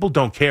people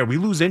don't care. We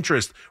lose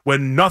interest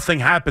when nothing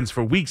happens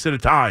for weeks at a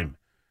time.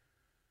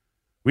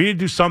 We need to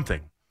do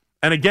something.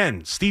 And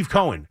again, Steve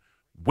Cohen,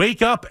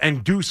 wake up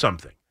and do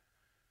something.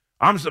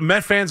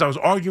 Met fans, I was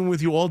arguing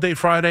with you all day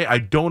Friday. I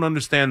don't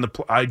understand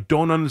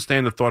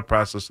the thought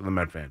process of the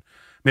Met fan.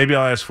 Maybe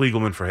I'll ask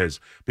Fliegelman for his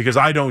because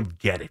I don't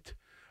get it.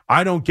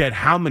 I don't get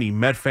how many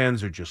Met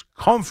fans are just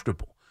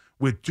comfortable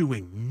with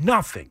doing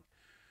nothing.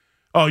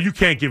 Oh, you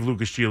can't give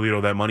Lucas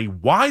Giolito that money.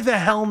 Why the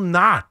hell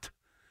not?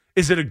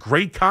 Is it a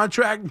great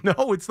contract?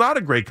 No, it's not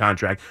a great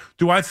contract.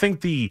 Do I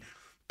think the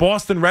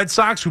Boston Red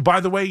Sox, who,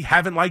 by the way,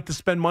 haven't liked to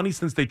spend money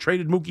since they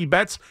traded Mookie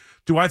Betts,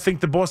 do I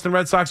think the Boston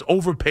Red Sox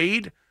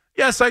overpaid?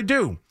 Yes, I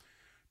do.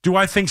 Do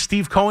I think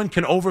Steve Cohen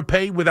can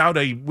overpay without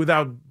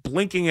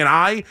blinking an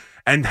eye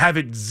and have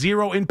it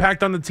zero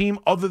impact on the team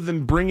other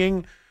than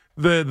bringing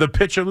the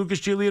pitcher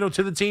Lucas Giolito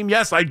to the team?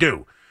 Yes, I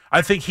do.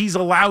 I think he's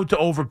allowed to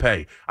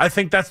overpay. I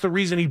think that's the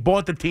reason he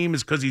bought the team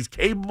is because he's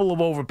capable of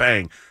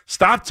overpaying.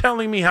 Stop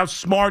telling me how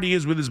smart he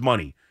is with his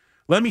money.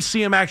 Let me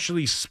see him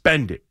actually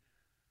spend it.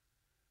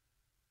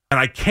 And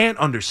I can't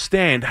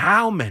understand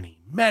how many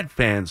Met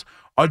fans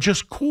are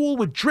just cool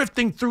with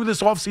drifting through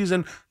this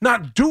offseason,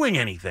 not doing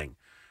anything.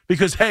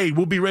 Because, hey,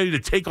 we'll be ready to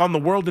take on the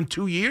world in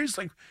 2 years?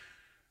 Like,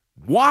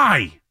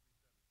 why?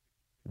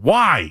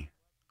 Why?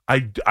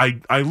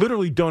 I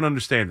literally don't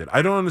understand it.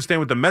 I don't understand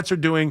what the Mets are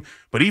doing,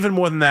 but even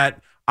more than that,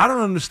 I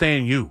don't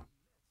understand you.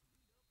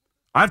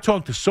 I've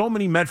talked to so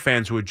many Met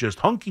fans who are just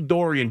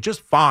hunky-dory and just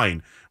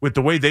fine with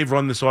the way they've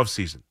run this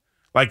offseason.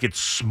 Like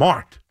it's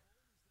smart.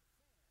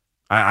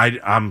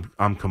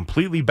 I'm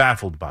completely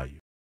baffled by you.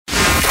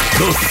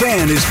 The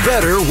Fan is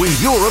better when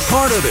you're a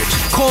part of it.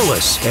 Call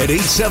us at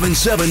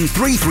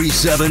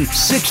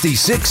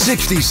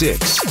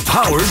 877-337-6666.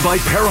 Powered by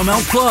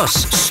Paramount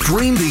Plus.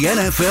 Stream the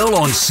NFL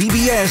on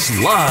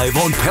CBS live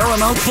on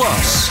Paramount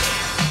Plus.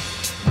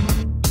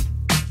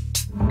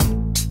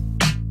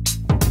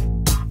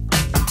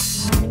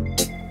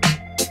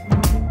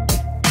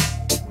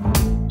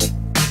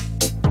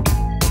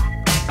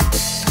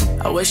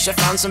 I wish I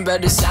found some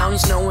better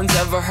sounds no one's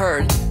ever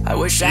heard. I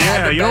wish I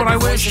had a you know what I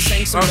better wish? voice to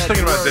sing some I was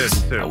thinking better about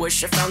words. this, too. I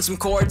wish I found some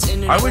chords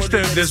in an I wish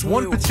order there's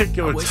one new.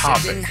 particular I wish I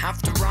topic didn't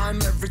have to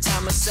rhyme every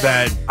time I said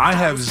that I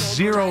have was so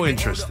zero good I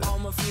interest could hold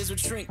in all my fears would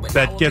shrink, but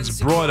that now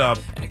gets I'm brought up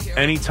insecure.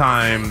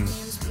 anytime,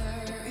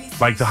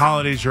 like the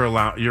holidays, you're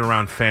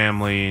around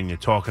family and you're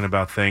talking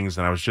about things.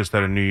 And I was just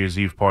at a New Year's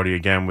Eve party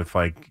again with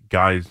like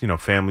guys,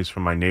 families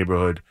from my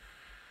neighborhood.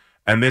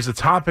 And there's a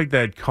topic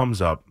that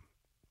comes up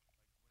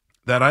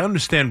that I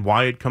understand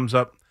why it comes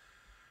up.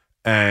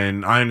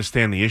 And I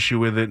understand the issue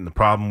with it and the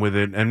problem with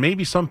it. And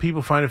maybe some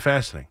people find it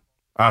fascinating.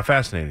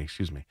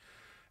 And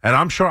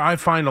I'm sure I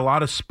find a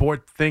lot of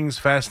sport things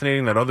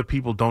fascinating that other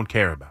people don't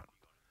care about.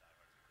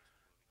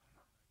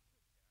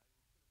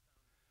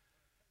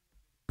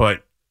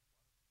 But,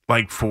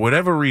 like, for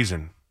whatever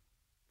reason,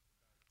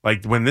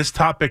 like, when this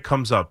topic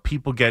comes up,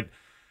 people get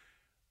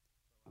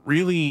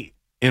really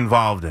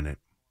involved in it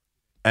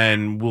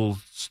and will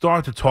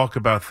start to talk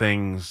about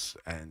things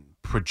and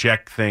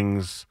project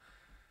things.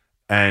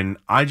 And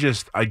I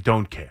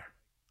don't care.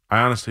 I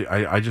honestly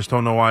just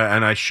don't know why.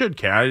 And I should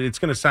care. It's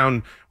going to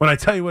sound, when I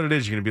tell you what it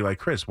is, you're going to be like,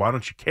 Chris, why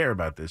don't you care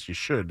about this? You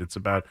should. It's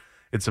about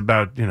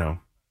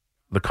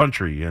the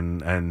country.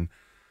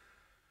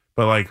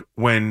 But like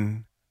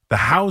when the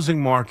housing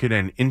market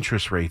and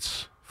interest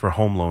rates for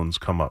home loans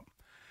come up.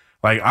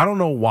 Like, I don't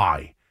know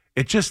why.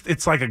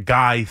 It's like a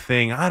guy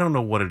thing. I don't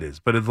know what it is,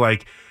 but it's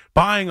like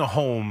buying a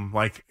home,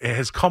 like, it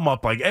has come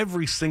up like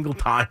every single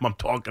time I'm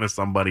talking to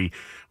somebody.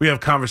 We have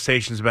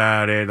conversations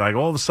about it. Like,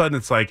 all of a sudden,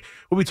 it's like,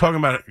 we'll be talking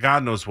about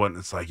God knows what. And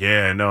it's like,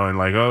 yeah, no. And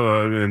like,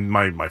 and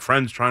my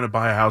friend's trying to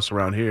buy a house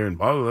around here and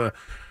blah, blah, blah.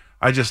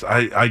 I just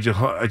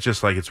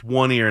like, it's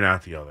one ear and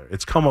out the other.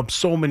 It's come up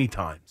so many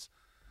times.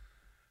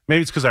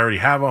 Maybe it's because I already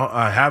have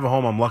a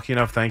home. I'm lucky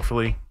enough,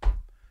 thankfully.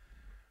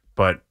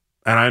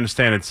 And I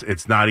understand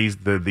it's not easy.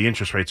 The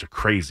interest rates are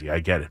crazy. I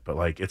get it, but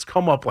like, it's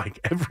come up like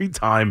every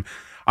time.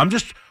 I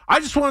just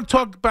want to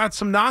talk about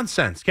some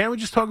nonsense. Can't we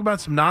just talk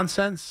about some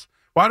nonsense?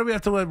 Why do we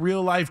have to let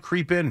real life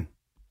creep in?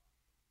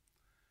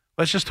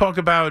 Let's just talk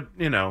about,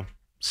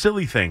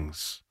 silly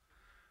things.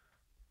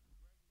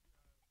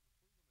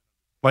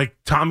 Like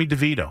Tommy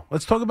DeVito.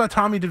 Let's talk about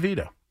Tommy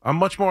DeVito. I'm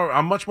much more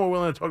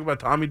willing to talk about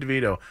Tommy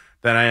DeVito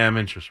than I am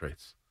interest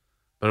rates.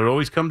 But it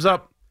always comes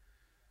up.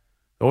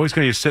 Always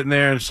you're sitting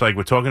there and it's like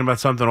we're talking about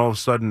something, all of a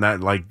sudden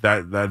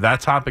that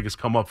topic has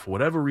come up for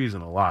whatever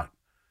reason a lot.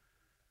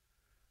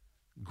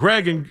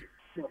 Greg and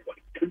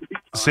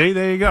see,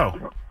 there you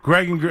go.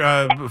 Greg and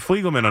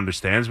Fliegelman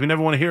understands. We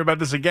never want to hear about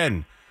this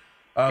again.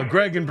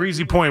 Greg and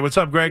Breezy Point. What's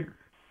up, Greg?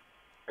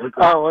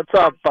 Oh, what's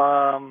up?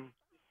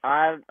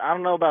 I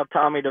don't know about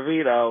Tommy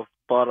DeVito,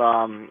 but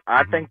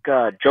I think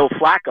Joe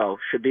Flacco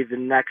should be the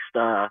next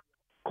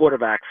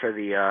quarterback for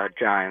the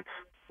Giants.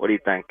 What do you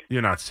think?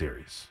 You're not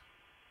serious.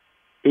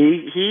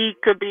 He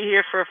could be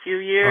here for a few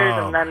years,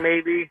 and then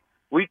maybe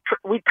we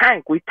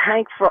tank. We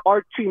tank for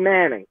Archie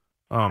Manning.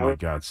 Oh my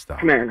God!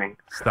 Stop, Manning.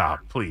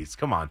 Stop, please.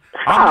 Come on.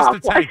 Stop. I'm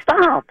Mr. Tank.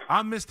 Stop.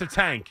 I'm Mr.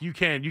 Tank. You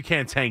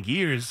can't tank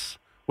years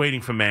waiting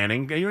for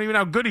Manning. You don't even know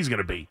how good he's going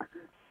to be.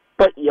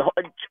 But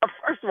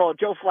first of all,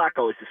 Joe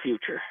Flacco is the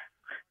future.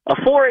 A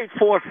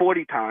 4.84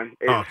 40 time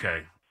is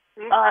okay.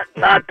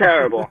 Not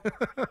terrible.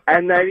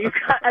 And then he's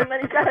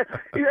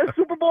a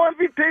Super Bowl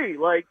MVP.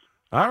 Like,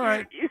 all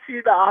right. You see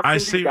the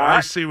options.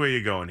 I see where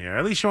you're going here.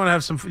 At least you want to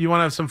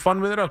have some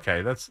fun with it.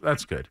 Okay,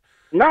 that's good.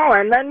 No,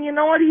 and then you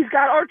know what? He's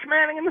got Arch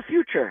Manning in the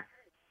future.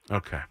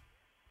 Okay.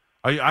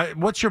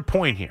 What's your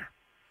point here?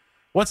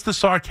 What's the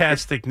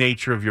sarcastic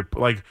nature of your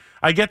like?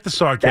 I get the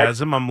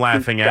sarcasm. I'm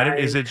laughing at it.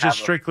 Is it just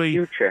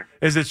strictly?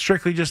 Is it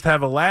strictly just to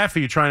have a laugh? Or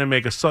are you trying to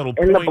make a subtle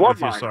point with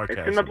your sarcasm?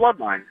 It's in the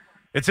bloodline.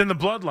 It's in the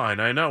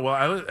bloodline. I know.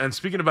 Well, and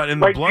speaking about in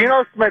the bloodline,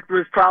 Geno Smith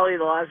was probably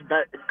the last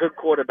good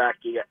quarterback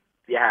you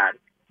had.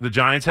 The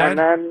Giants had. And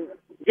then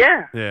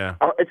yeah.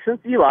 It's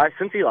since Eli.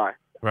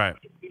 Right.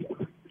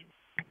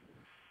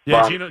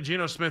 Yeah,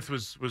 Geno Smith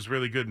was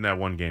really good in that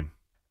one game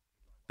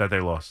that they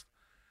lost.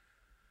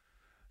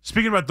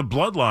 Speaking about the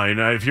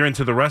bloodline, if you're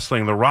into the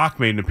wrestling, The Rock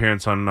made an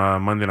appearance on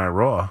Monday Night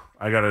Raw.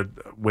 I got to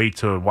wait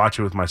to watch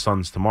it with my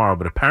sons tomorrow,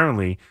 but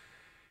apparently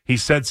he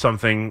said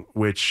something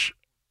which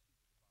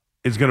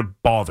is going to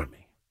bother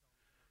me.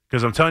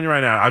 Because I'm telling you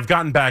right now, I've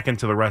gotten back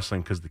into the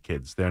wrestling because the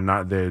kids. They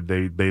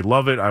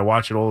love it. I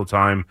watch it all the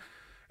time.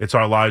 It's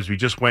our lives. We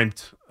just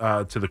went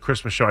to the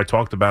Christmas show. I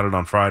talked about it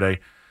on Friday.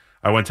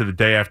 I went to the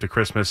day after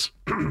Christmas.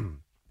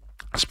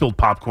 Spilled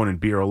popcorn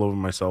and beer all over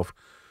myself.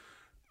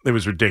 It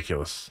was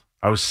ridiculous.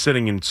 I was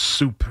sitting in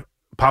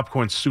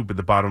popcorn soup at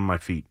the bottom of my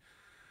feet.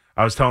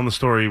 I was telling the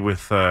story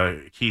with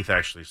Keith,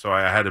 actually. So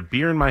I had a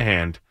beer in my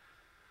hand,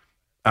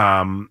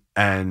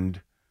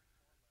 and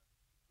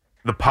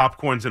the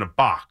popcorn's in a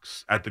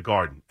box at the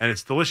Garden. And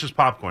it's delicious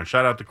popcorn.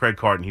 Shout out to Craig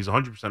Carton. He's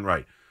 100%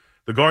 right.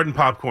 The Garden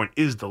popcorn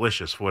is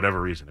delicious for whatever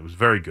reason. It was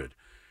very good.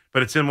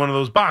 But it's in one of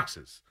those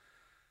boxes.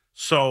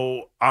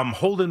 So I'm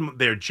holding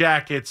their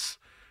jackets.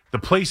 The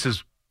place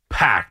is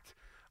packed.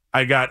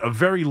 I got a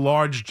very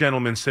large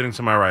gentleman sitting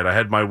to my right. I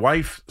had my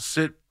wife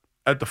sit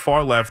at the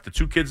far left, the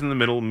two kids in the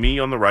middle, me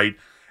on the right,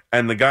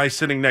 and the guy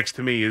sitting next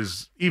to me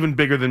is even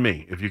bigger than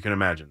me, if you can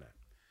imagine that.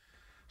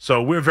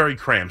 So we're very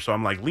cramped. So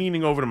I'm like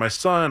leaning over to my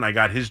son. I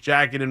got his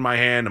jacket in my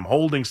hand. I'm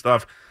holding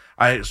stuff.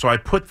 So I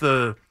put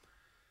the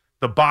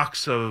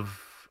box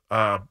of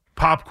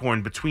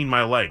popcorn between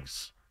my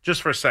legs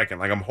just for a second.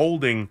 Like I'm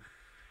holding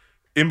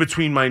in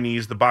between my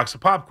knees the box of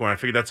popcorn. I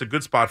figured that's a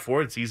good spot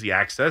for it. It's easy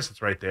access.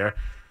 It's right there.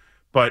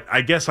 But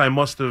I guess I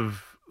must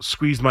have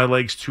squeezed my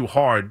legs too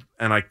hard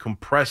and I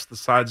compressed the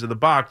sides of the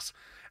box.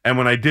 And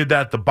when I did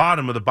that, the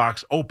bottom of the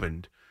box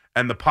opened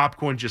and the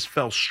popcorn just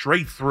fell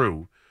straight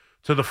through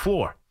to the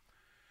floor.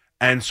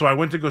 And so I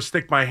went to go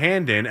stick my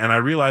hand in and I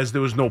realized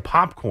there was no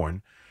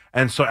popcorn.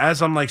 And so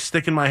as I'm like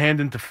sticking my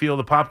hand in to feel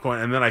the popcorn,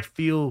 and then I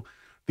feel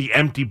the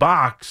empty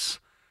box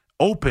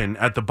open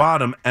at the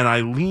bottom, and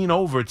I lean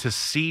over to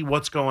see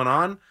what's going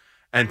on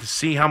and to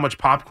see how much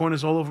popcorn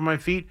is all over my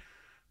feet.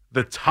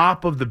 The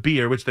top of the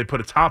beer, which they put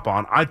a top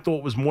on, I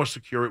thought was more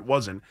secure. It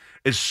wasn't.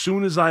 As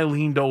soon as I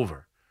leaned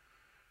over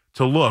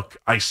to look,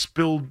 I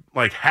spilled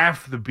like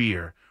half the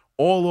beer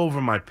all over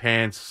my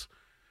pants.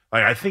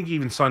 Like I think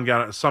even some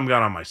got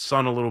on my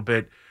son a little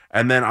bit.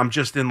 And then I'm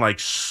just in like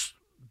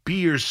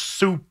beer,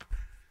 soup,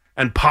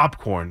 and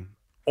popcorn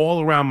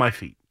all around my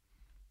feet.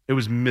 It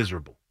was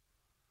miserable.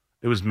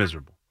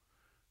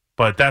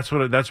 But that's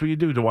what you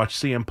do to watch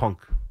CM Punk.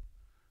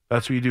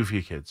 That's what you do for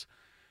your kids.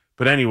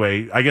 But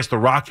anyway, I guess The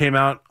Rock came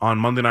out on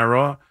Monday Night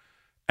Raw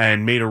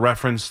and made a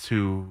reference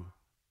to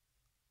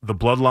the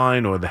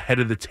bloodline or the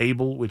head of the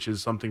table, which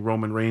is something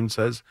Roman Reigns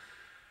says.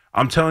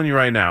 I'm telling you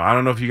right now, I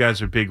don't know if you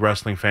guys are big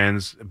wrestling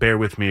fans. Bear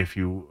with me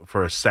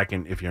for a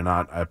second. If you're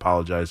not, I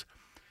apologize.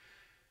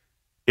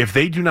 If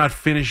they do not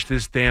finish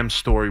this damn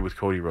story with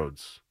Cody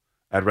Rhodes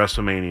at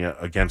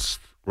WrestleMania against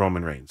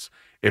Roman Reigns,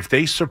 if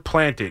they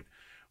supplant it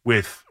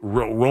with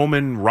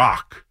Roman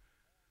Rock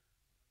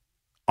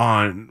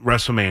on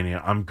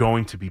WrestleMania, I'm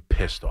going to be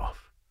pissed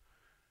off.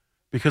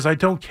 Because I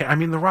don't care. I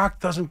mean, The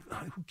Rock doesn't.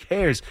 Who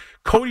cares?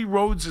 Cody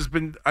Rhodes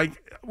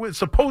was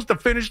supposed to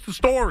finish the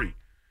story.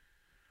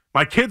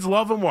 My kids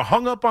love him. We're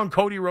hung up on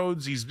Cody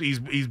Rhodes. He's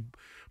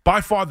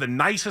by far the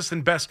nicest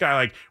and best guy.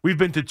 Like, we've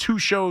been to 2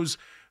 shows.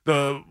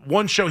 The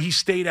one show he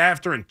stayed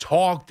after and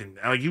talked, and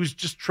he was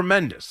just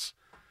tremendous.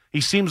 He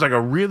seems like a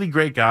really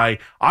great guy.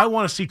 I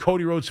want to see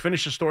Cody Rhodes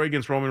finish the story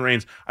against Roman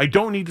Reigns. I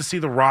don't need to see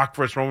The Rock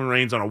versus Roman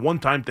Reigns on a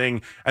one-time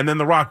thing, and then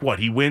The Rock, what?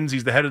 He wins.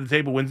 He's the head of the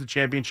table, wins the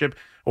championship,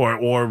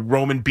 or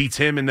Roman beats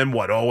him, and then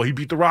what? Oh, he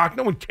beat The Rock.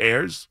 No one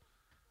cares.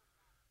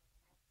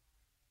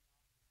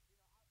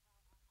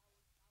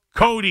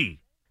 Cody.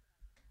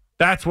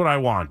 That's what I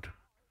want.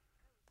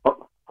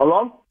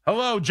 Hello?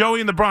 Hello,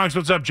 Joey in the Bronx.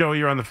 What's up, Joey?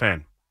 You're on the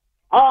fan.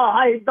 Oh,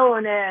 how you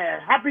doing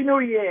there? Happy New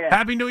Year.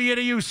 Happy New Year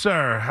to you,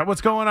 sir.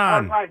 What's going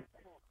on? All right.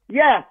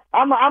 Yeah,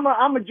 I'm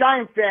a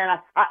Giant fan.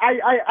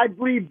 I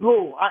bleed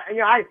blue.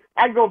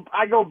 I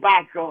go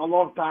back a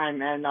long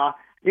time, and I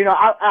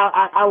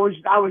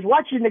was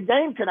watching the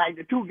game tonight,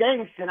 the 2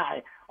 games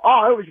tonight.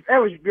 Oh, it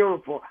was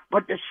beautiful.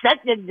 But the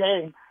second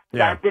game,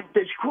 yeah,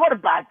 this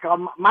quarterback,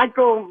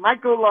 Michael,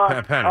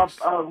 Penix.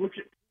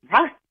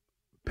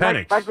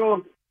 Penix.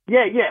 Michael,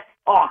 yeah.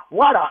 Oh,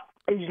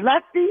 he's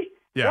lefty.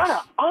 Yes. What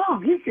a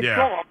arm! He can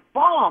throw a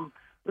bomb,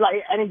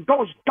 and he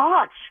goes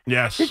darts.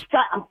 Yes. This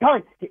guy, I'm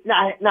telling you.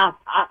 Now,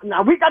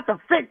 we got the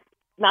fix.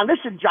 Now,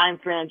 listen,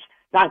 Giant fans.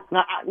 Now,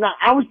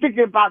 I was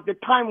thinking about the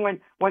time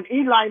when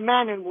Eli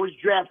Manning was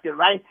drafted,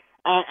 right?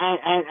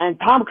 And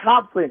Tom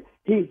Coughlin,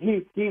 he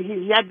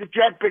had the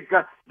draft pick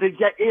to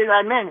get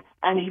Eli Manning,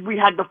 and we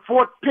had the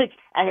 4th pick,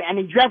 and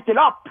he drafted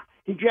up.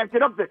 He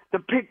drafted up the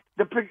pick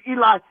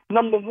Eli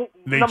number one.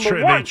 They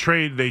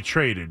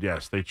traded.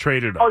 Yes, they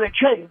traded up. Oh, they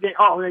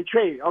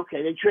traded.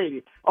 Okay, they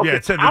traded. Okay. Yeah,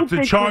 it said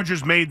the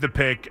Chargers made the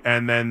pick,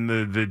 and then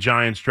the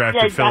Giants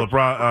drafted Philip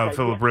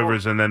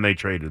Rivers, and then they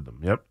traded them.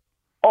 Yep.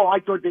 Oh,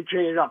 I thought they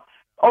traded up.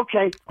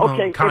 Okay.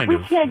 If we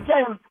can't get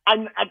him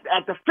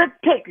at the 5th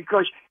pick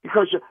because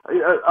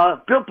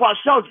Bill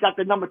Parcells got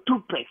the number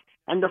 2 pick,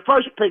 and the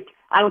 1st pick,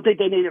 I don't think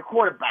they need a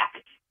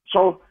quarterback.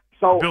 So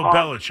Bill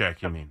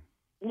Belichick, you mean?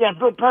 Yeah,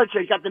 Bill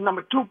Belichick got the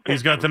number 2 pick.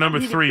 He's got the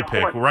number 3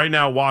 pick. Right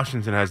now,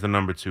 Washington has the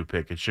number 2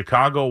 pick. It's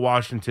Chicago,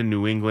 Washington,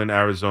 New England,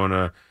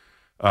 Arizona,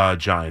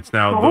 Giants.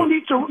 Now, who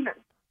needs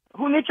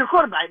a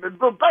quarterback?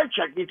 Bill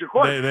Belichick needs a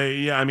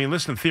quarterback. I mean,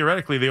 listen,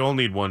 theoretically, they all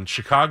need one.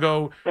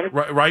 Chicago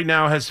right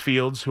now has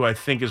Fields, who I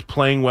think is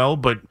playing well,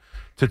 but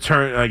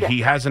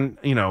he hasn't,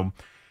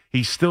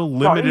 he's still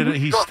limited.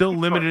 He's still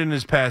limited in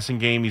his passing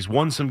game. He's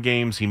won some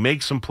games. He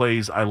makes some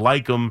plays. I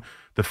like him.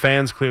 The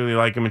fans clearly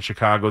like him in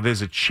Chicago.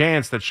 There's a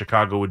chance that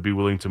Chicago would be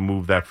willing to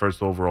move that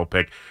 1st overall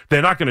pick.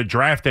 They're not going to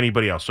draft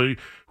anybody else. So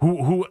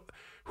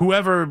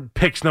whoever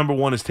picks number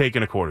 1 is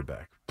taking a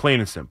quarterback. Plain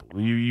and simple.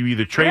 You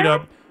either trade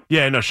up.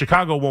 Yeah, no,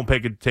 Chicago won't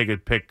take a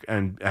pick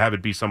and have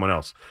it be someone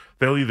else.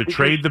 They'll either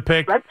trade the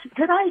pick.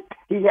 Tonight,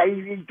 he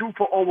threw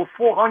for over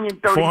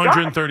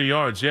 430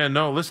 yards. Yeah,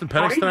 no, listen,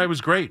 Penix tonight was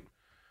great.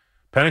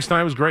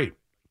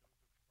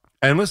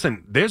 And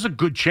listen, there's a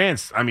good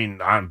chance. I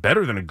mean,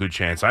 better than a good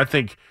chance. I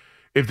think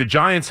if the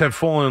Giants have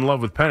fallen in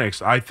love with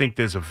Penix, I think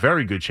there's a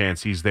very good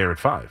chance he's there at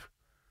 5.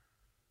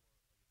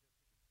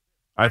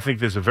 I think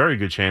there's a very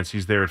good chance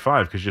he's there at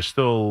 5 because you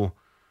still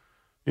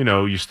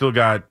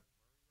got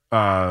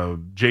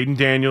Jaden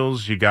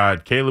Daniels, you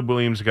got Caleb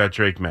Williams, you got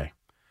Drake May,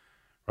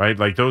 right?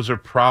 Like, those are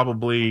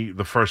probably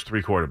the first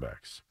 3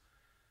 quarterbacks.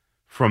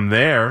 From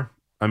there,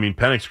 I mean,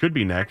 Penix could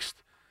be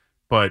next,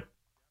 but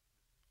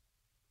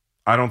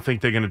I don't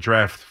think they're going to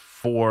draft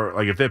 4.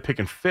 Like, if they're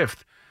picking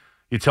 5th,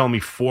 you tell me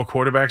 4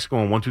 quarterbacks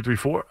going 1, 2, 3,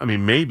 4? I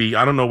mean, maybe.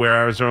 I don't know where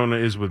Arizona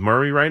is with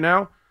Murray right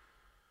now.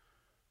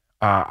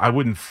 I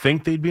wouldn't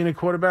think they'd be in a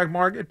quarterback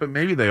market, but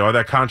maybe they are.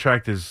 That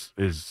contract is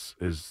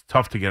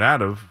tough to get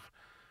out of,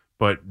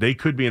 but they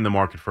could be in the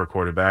market for a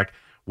quarterback.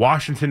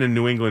 Washington and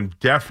New England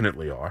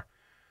definitely are,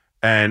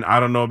 and I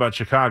don't know about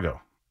Chicago.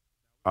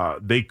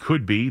 They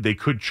could be. They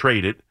could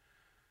trade it.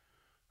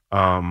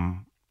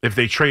 If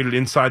they traded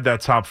inside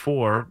that top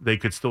 4, they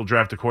could still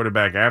draft a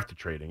quarterback after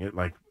trading it.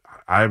 Like,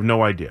 I have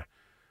no idea.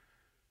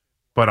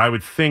 But I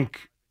would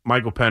think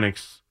Michael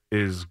Penix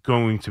is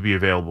going to be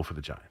available for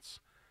the Giants.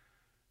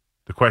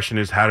 The question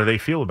is, how do they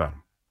feel about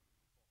him?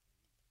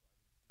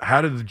 How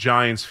do the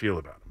Giants feel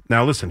about him?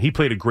 Now, listen, he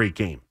played a great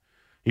game.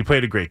 He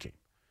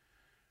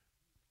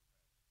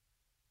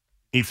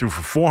threw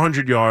for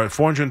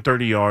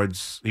 430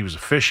 yards. He was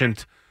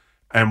efficient.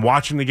 And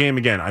watching the game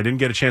again, I didn't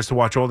get a chance to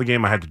watch all the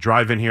game. I had to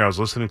drive in here. I was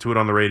listening to it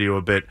on the radio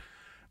a bit.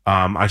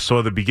 I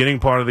saw the beginning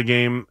part of the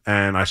game,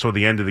 and I saw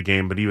the end of the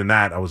game. But even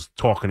that, I was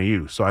talking to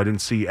you, so I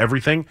didn't see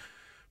everything.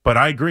 But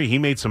I agree. He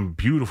made some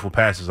beautiful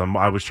passes.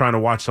 I was trying to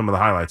watch some of the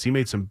highlights. He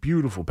made some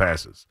beautiful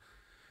passes.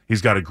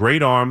 He's got a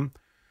great arm.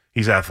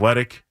 He's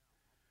athletic.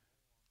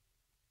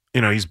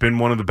 He's been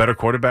one of the better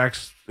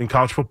quarterbacks in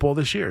college football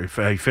this year.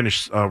 He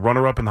finished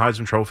runner-up in the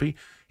Heisman Trophy.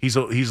 He's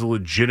a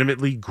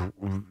legitimately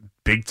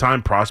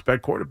big-time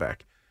prospect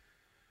quarterback.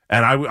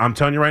 And I'm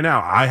telling you right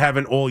now, I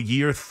haven't all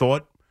year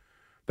thought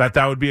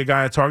that would be a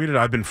guy I targeted.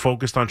 I've been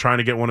focused on trying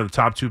to get one of the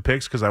top 2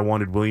 picks because I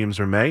wanted Williams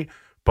or May.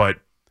 But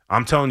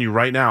I'm telling you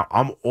right now,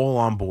 I'm all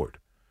on board.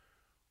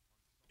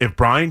 If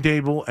Brian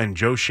Dable and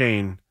Joe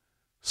Shane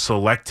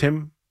select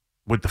him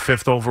with the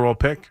 5th overall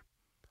pick,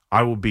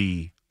 I will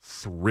be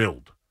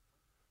thrilled.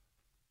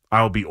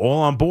 I will be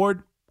all on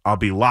board. I'll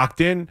be locked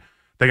in.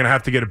 They're going to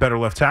have to get a better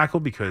left tackle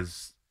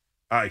because,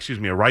 a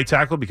right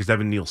tackle because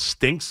Evan Neal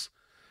stinks.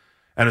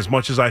 And as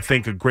much as I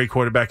think a great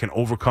quarterback can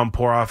overcome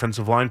poor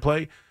offensive line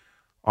play,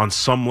 on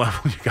some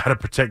level you got to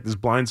protect this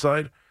blind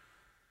side.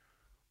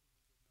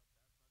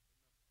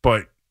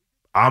 But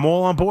I'm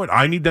all on board.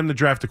 I need them to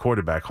draft a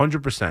quarterback,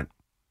 100%.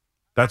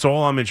 That's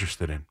all I'm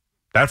interested in.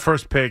 That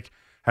first pick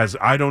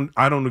I don't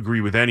agree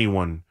with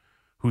anyone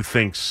who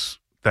thinks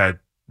that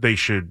they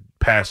should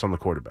pass on the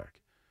quarterback.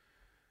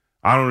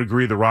 I don't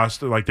agree the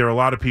roster. Like, there are a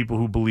lot of people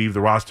who believe the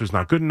roster's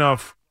not good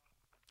enough.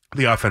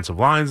 The offensive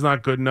line's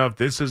not good enough.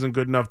 This isn't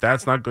good enough.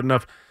 That's not good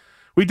enough.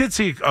 We did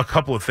see a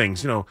couple of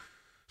things.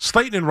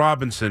 Slayton and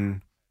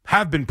Robinson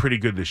have been pretty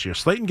good this year.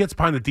 Slayton gets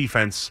behind the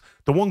defense.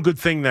 The one good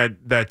thing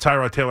that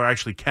Tyrod Taylor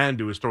actually can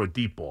do is throw a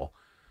deep ball.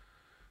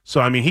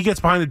 So, he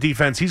gets behind the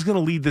defense. He's going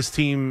to lead this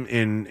team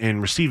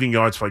in receiving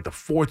yards for like the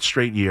 4th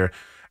straight year.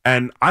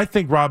 And I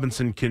think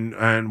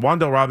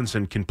Wan'Dale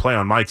Robinson can play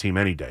on my team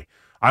any day.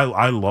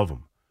 I love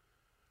him.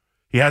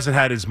 He hasn't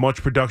had as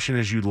much production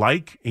as you'd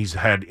like. He's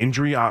had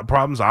injury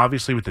problems,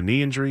 obviously, with the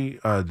knee injury,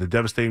 the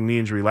devastating knee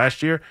injury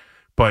last year.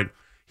 But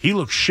he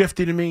looks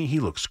shifty to me. He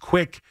looks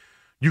quick.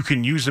 You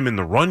can use him in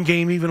the run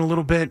game even a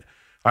little bit.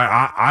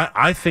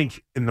 I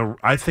think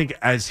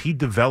as he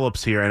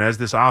develops here and as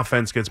this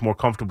offense gets more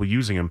comfortable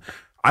using him,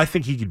 I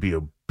think he could be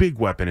a big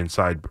weapon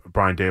inside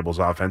Brian Dable's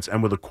offense.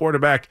 And with a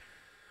quarterback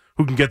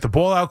who can get the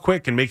ball out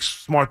quick and make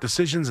smart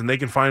decisions and they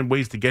can find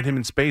ways to get him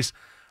in space,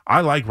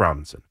 I like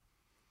Robinson.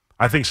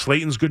 I think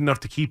Slayton's good enough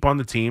to keep on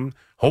the team.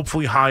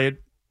 Hopefully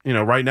Hyatt,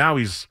 right now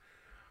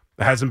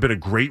hasn't been a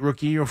great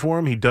rookie year for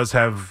him. He does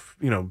have,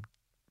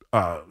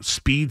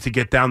 speed to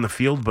get down the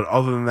field, but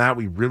other than that,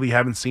 we really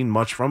haven't seen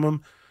much from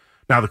him.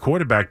 Now, the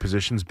quarterback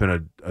position's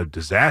been a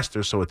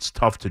disaster, so it's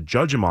tough to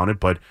judge him on it,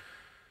 but,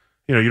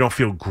 you don't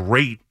feel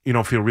great. You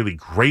don't feel really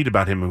great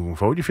about him moving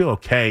forward. You feel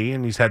okay,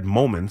 and he's had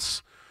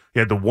moments. He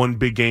had the one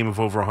big game of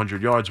over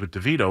 100 yards with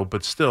DeVito,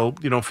 but still,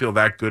 you don't feel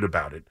that good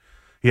about it.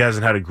 He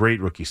hasn't had a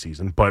great rookie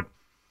season, but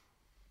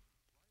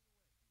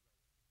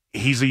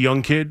he's a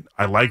young kid.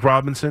 I like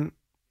Robinson.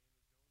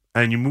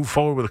 And you move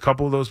forward with a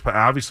couple of those.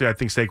 Obviously, I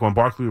think Saquon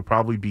Barkley would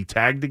probably be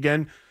tagged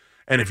again.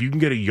 And if you can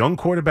get a young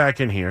quarterback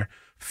in here,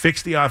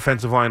 fix the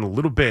offensive line a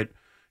little bit,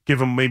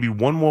 give him maybe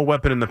one more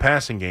weapon in the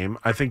passing game,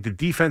 I think the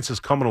defense is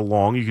coming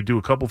along. You could do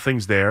a couple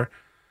things there.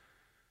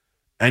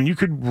 And you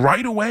could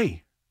right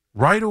away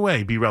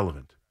be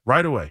relevant.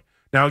 Right away.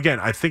 Now, again,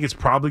 I think it's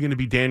probably going to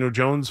be Daniel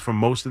Jones for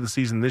most of the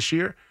season this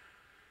year,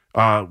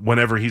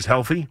 whenever he's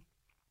healthy.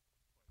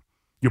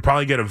 You'll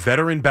probably get a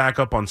veteran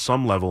backup on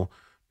some level,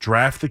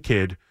 draft the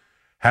kid,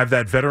 have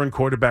that veteran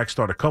quarterback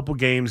start a couple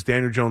games.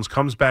 Daniel Jones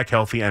comes back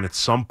healthy, and at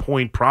some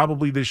point,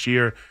 probably this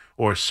year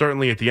or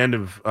certainly at the end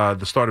of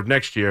the start of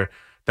next year,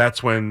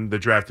 that's when the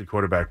drafted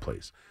quarterback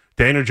plays.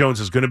 Daniel Jones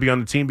is going to be on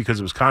the team because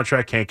of his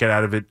contract, can't get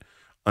out of it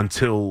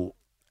until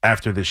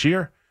after this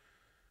year.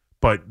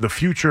 But the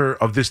future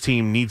of this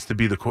team needs to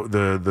be the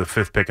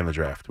 5th pick in the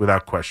draft,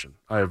 without question.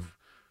 I'm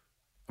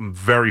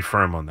very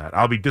firm on that.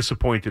 I'll be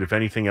disappointed if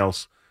anything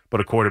else but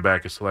a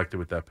quarterback is selected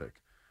with that pick.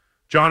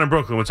 John in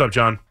Brooklyn, what's up,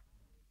 John?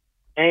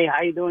 Hey,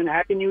 how you doing?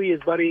 Happy New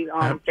Year's, buddy.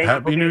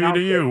 Happy New Year to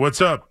you. What's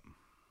up?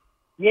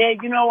 Yeah,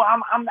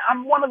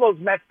 I'm one of those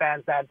Mets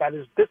fans that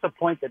is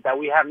disappointed that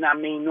we have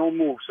not made no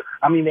moves.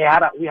 We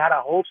had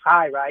a hopes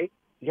high, right?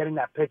 Getting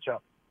that pitcher.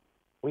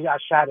 We got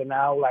shattered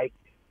now. Like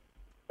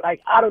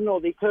I don't know.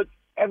 They took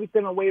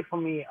everything away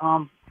from me.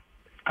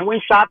 I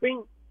went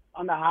shopping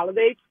on the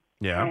holidays.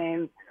 Yeah.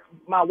 And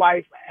my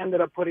wife ended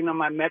up putting on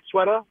my Mets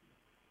sweater.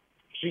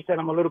 She said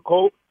I'm a little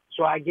cold,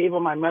 so I gave her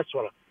my Mets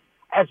sweater.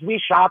 As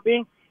we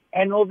shopping,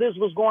 and all this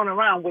was going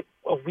around with,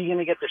 are we going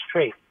to get this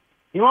trade?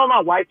 You know what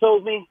my wife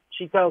told me?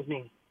 She tells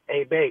me,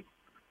 hey, babe,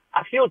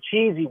 I feel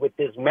cheesy with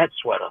this Mets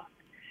sweater.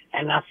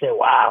 And I said,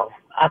 wow.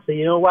 I said,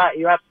 you know what?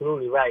 You're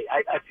absolutely right.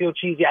 I feel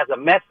cheesy as a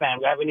Mets fan.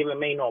 We haven't even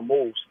made no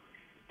moves.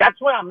 That's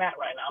where I'm at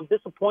right now. I'm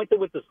disappointed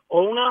with this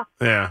owner.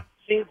 Yeah.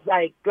 Seems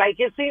like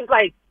it seems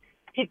like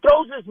he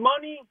throws his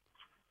money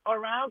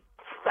around.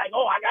 Like,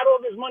 oh, I got all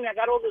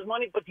this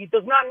money, but he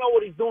does not know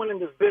what he's doing in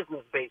this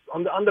business base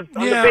on the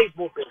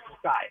baseball business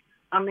side.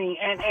 I mean,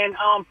 and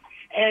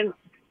And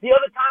the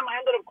other time I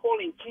ended up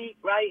calling Keith,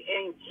 right?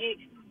 And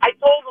I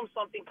told him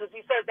something because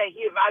he says that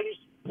he values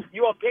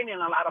your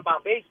opinion a lot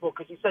about baseball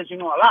because he says you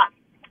know a lot.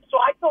 So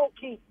I told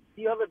Keith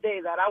the other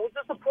day that I was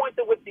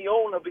disappointed with the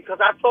owner because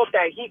I thought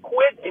that he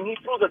quit and he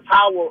threw the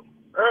towel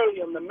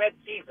early in the Mets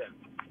season.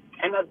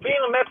 And as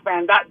being a Mets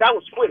fan, that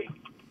was quitting.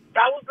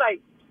 That was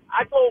like,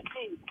 I told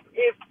Keith,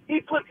 if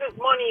he puts his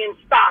money in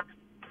stock,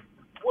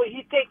 will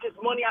he take his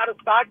money out of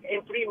stock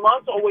in 3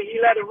 months or will he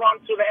let it run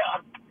to the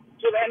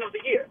end of the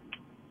year?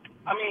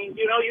 I mean,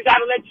 you got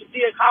to let you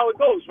see how it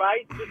goes,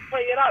 right? Just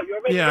play it out.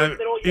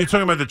 You're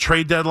talking about the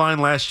trade deadline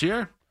last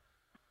year?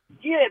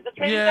 Yeah, the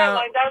trade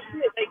deadline. That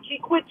was it. Like, he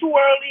quit too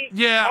early.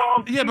 Yeah,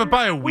 but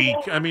by a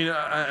week. I mean,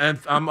 and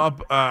I'm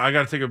up. I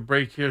got to take a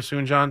break here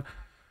soon, John.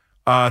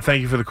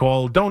 Thank you for the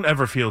call. Don't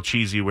ever feel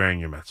cheesy wearing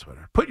your Mets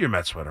sweater. Put your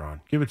Mets sweater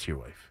on. Give it to your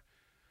wife.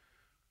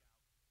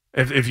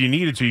 If you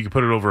needed to, you could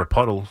put it over a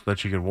puddle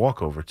that you can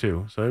walk over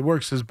too. So it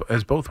works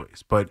as both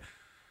ways. But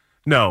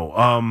no,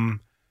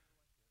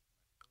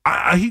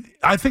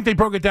 I think they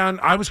broke it down.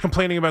 I was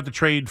complaining about the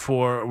trade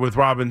with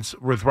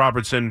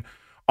Robertson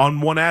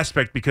on one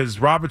aspect because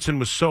Robertson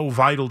was so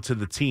vital to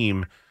the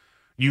team.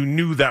 You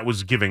knew that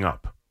was giving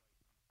up.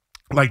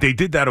 Like they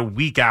did that a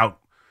week out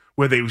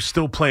where they were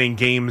still playing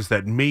games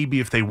that maybe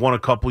if they won a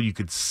couple, you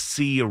could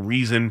see a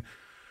reason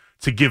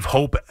to give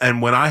hope.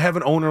 And when I have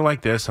an owner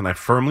like this, and I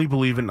firmly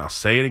believe it, and I'll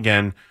say it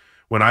again,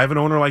 when I have an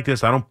owner like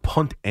this, I don't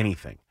punt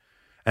anything.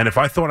 And if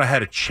I thought I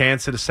had a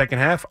chance at the second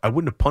half, I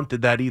wouldn't have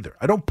punted that either.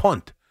 I don't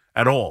punt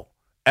at all,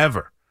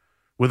 ever,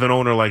 with an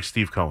owner like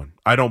Steve Cohen.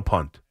 I don't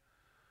punt.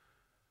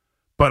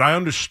 But I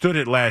understood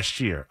it last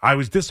year. I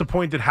was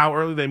disappointed how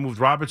early they moved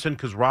Robertson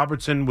because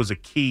Robertson was a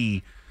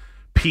key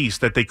piece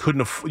that they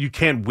couldn't. You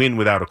couldn't win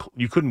without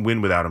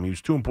him. He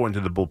was too important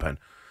to the bullpen.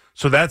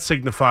 So that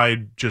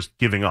signified just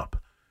giving up.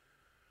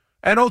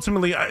 And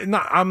ultimately,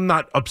 I'm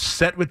not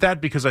upset with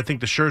that because I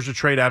think the Scherzer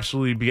trade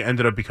absolutely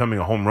ended up becoming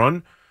a home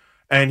run.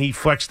 And he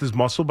flexed his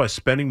muscle by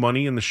spending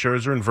money in the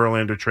Scherzer and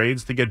Verlander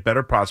trades to get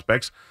better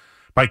prospects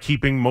by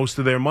keeping most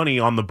of their money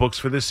on the books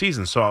for this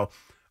season. So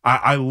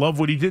I love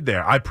what he did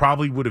there. I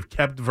probably would have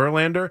kept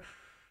Verlander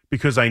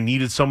because I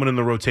needed someone in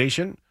the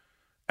rotation,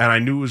 and I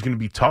knew it was going to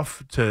be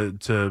tough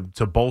to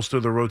bolster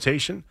the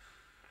rotation.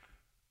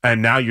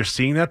 And now you're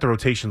seeing that the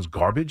rotation's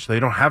garbage. They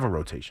don't have a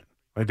rotation.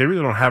 Like they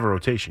really don't have a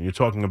rotation. You're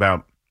talking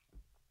about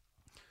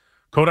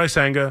Kodai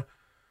Senga.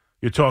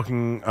 You're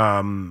talking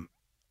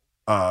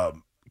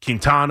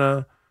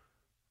Quintana.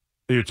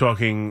 You're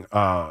talking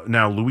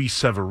now Luis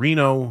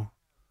Severino,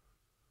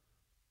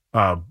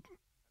 McGill,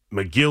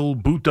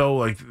 Buto.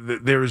 Like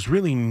there is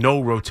really no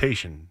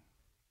rotation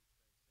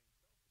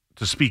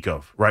to speak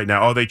of right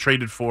now. Oh, they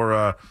traded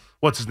for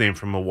what's his name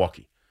from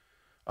Milwaukee,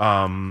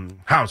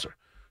 Hauser.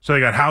 So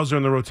they got Hauser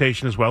in the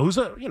rotation as well, who's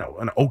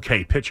an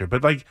okay pitcher,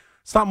 but like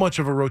it's not much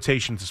of a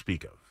rotation to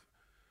speak of.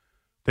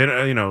 They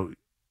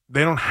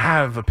don't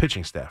have a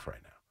pitching staff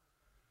right now.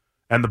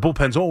 And the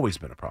bullpen's always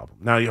been a problem.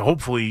 Now,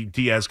 hopefully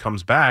Diaz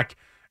comes back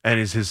and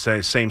is his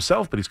same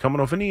self, but he's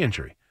coming off a knee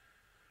injury.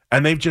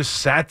 And they've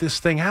just sat this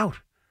thing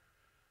out.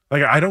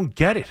 Like, I don't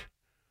get it.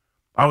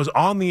 I was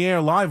on the air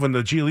live when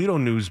the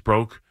Giolito news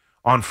broke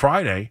on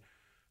Friday,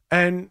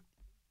 and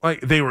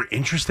like they were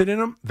interested in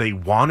him. They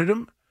wanted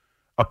him.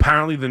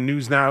 Apparently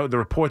the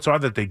reports are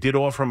that they did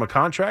offer him a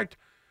contract.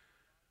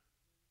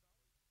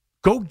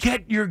 Go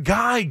get your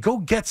guy. Go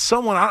get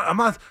someone.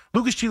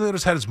 Lucas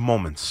Giolito's had his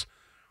moments.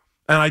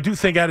 And I do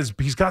think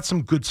he's got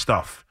some good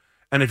stuff.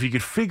 And if you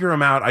could figure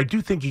him out, I do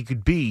think he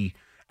could be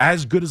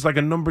as good as like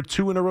a number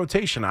 2 in a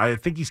rotation. I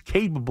think he's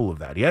capable of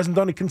that. He hasn't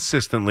done it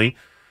consistently.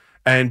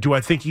 And do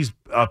I think he's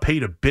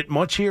paid a bit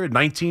much here at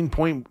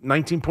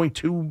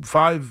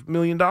 $19.25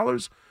 million? Yeah,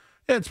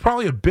 it's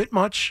probably a bit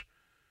much.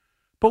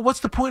 But what's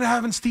the point of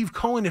having Steve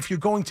Cohen if you're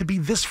going to be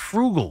this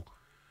frugal?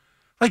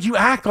 Like, you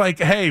act like,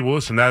 hey, well,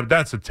 listen,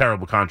 that's a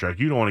terrible contract.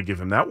 You don't want to give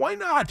him that. Why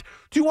not?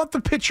 Do you want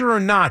the pitcher or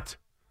not?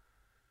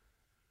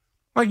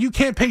 Like, you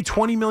can't pay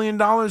 $20 million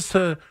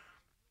to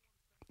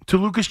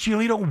Lucas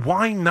Giolito.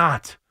 Why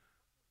not?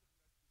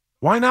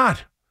 Why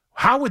not?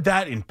 How would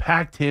that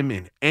impact him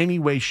in any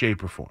way,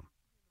 shape, or form?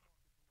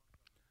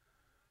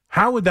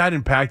 How would that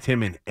impact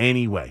him in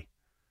any way?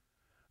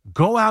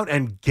 Go out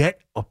and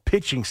get a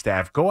pitching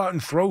staff. Go out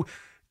and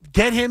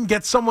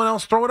get someone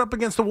else, throw it up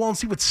against the wall and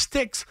see what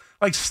sticks.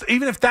 Like,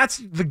 even if that's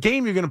the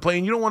game you're going to play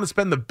and you don't want to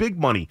spend the big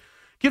money,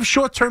 give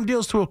short-term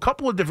deals to a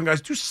couple of different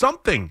guys. Do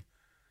something.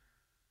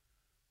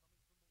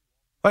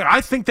 Like, I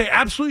think they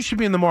absolutely should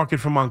be in the market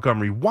for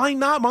Montgomery. Why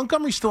not?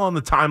 Montgomery's still on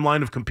the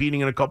timeline of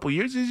competing in a couple of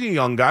years. He's a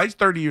young guy. He's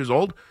 30 years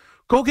old.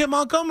 Go get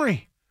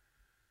Montgomery.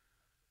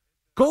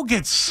 Go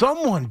get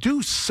someone.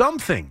 Do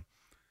something.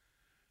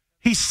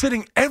 He's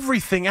sitting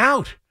everything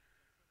out.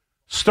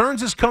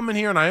 Stearns is coming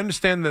here, and I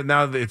understand that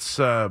now that it's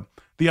the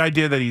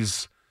idea that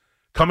he's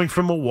coming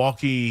from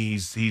Milwaukee.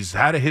 He's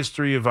had a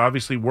history of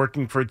obviously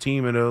working for a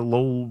team in a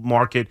low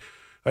market.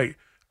 Like,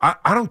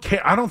 I don't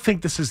care. I don't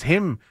think this is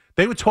him.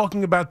 They were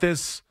talking about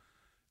this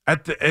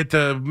at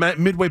the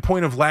midway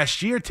point of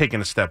last year, taking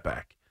a step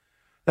back.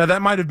 Now,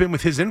 that might have been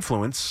with his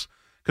influence,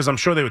 because I'm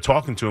sure they were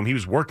talking to him. He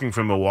was working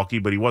for Milwaukee,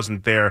 but he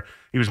wasn't there.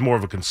 He was more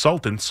of a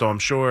consultant, so I'm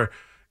sure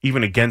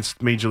even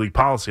against Major League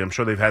policy, I'm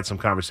sure they've had some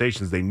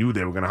conversations. They knew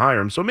they were going to hire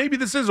him. So maybe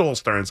this is all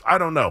Stearns. I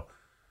don't know.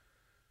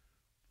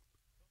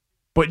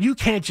 But you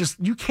can't just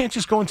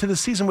go into the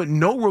season with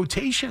no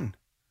rotation.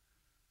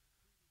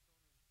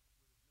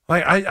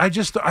 Like I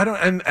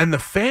don't, and the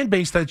fan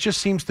base that just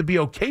seems to be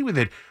okay with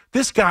it.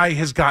 This guy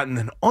has gotten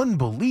an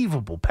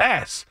unbelievable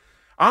pass.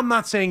 I'm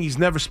not saying he's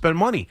never spent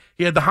money.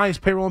 He had the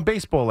highest payroll in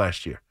baseball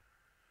last year.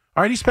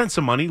 All right, he spent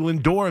some money.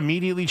 Lindor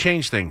immediately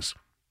changed things.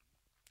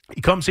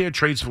 He comes here,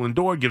 trades for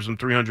Lindor, gives him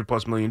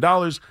 $300+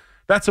 million.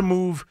 That's a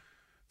move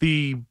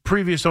the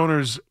previous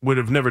owners would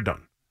have never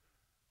done.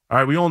 All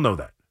right, we all know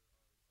that.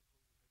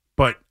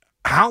 But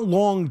how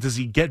long does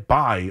he get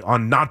by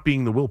on not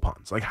being the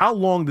Wilpons? Like, how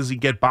long does he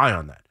get by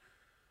on that?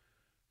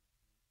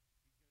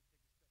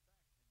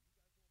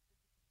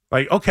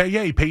 Like, okay,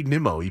 yeah, he paid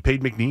Nimmo, he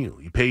paid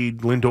McNeil, he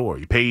paid Lindor,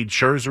 he paid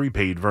Scherzer, he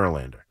paid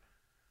Verlander.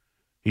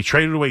 He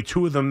traded away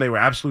two of them. They were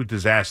absolute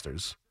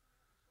disasters.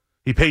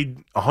 He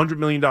paid $100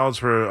 million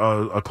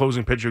for a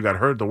closing pitcher who got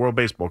hurt at the World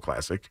Baseball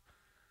Classic.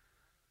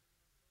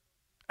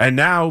 And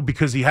now,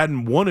 because he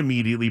hadn't won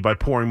immediately by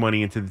pouring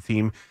money into the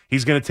team,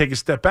 he's going to take a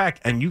step back.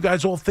 And you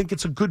guys all think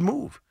it's a good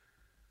move.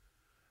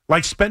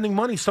 Like spending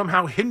money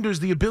somehow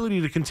hinders the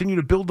ability to continue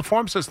to build the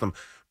farm system.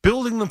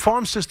 Building the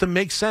farm system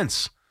makes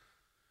sense.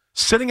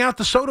 Sitting out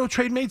the Soto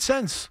trade made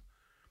sense.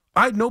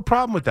 I had no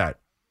problem with that.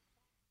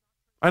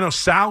 I know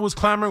Sal was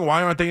clamoring,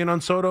 why aren't they in on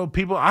Soto?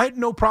 I had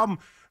no problem.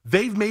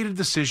 They've made a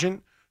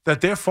decision that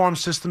their farm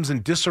system's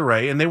in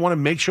disarray, and they want to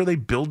make sure they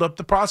build up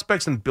the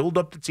prospects and build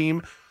up the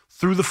team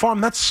through the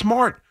farm. That's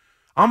smart.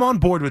 I'm on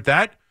board with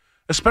that,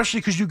 especially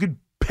because you could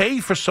pay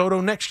for Soto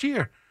next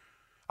year.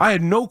 I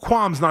had no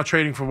qualms not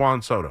trading for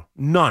Juan Soto.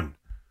 None.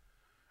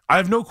 I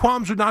have no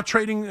qualms with not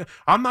trading. If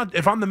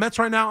I'm the Mets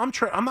right now,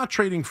 I'm not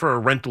trading for a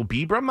rental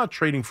Bieber. I'm not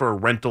trading for a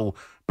rental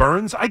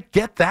Burns. I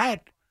get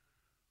that.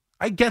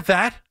 I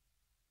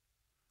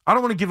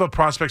don't want to give up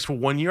prospects for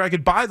 1 year. I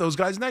could buy those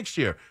guys next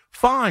year.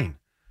 Fine.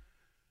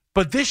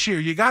 But this year,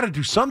 you got to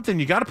do something.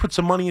 You got to put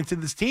some money into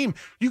this team.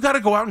 You got to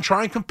go out and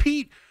try and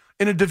compete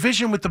in a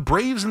division with the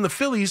Braves and the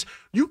Phillies.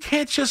 You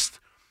can't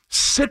just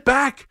sit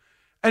back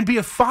and be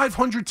a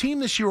 500 team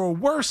this year or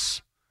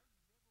worse.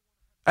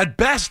 At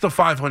best, a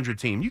 500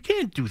 team. You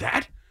can't do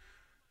that.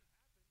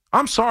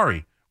 I'm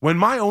sorry. When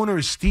my owner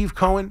is Steve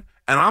Cohen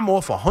and I'm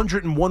off a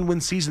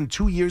 101-win season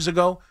 2 years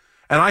ago,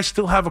 and I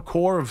still have a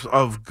core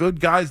of good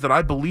guys that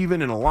I believe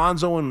in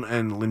Alonso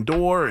and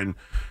Lindor, and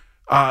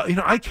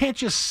I can't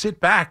just sit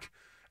back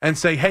and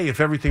say, hey, if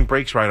everything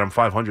breaks right, I'm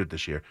 500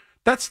 this year.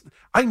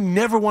 I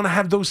never want to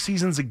have those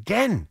seasons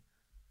again.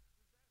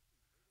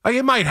 Like,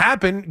 it might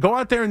happen. Go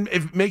out there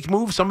and make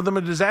moves. Some of them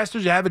are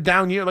disasters. You have a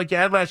down year like you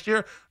had last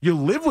year. You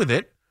live with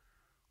it.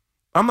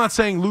 I'm not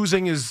saying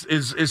losing is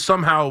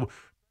somehow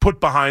put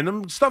behind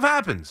them. Stuff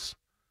happens.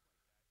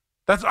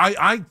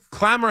 I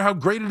clamor how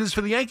great it is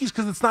for the Yankees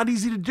because it's not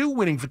easy to do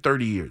winning for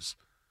 30 years.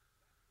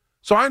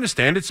 So I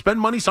understand it. Spend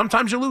money.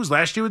 Sometimes you lose.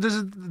 Last year was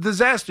a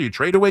disaster. You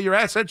trade away your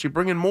assets. You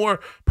bring in more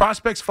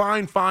prospects.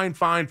 Fine.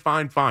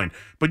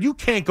 But you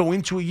can't go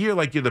into a year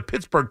like you're the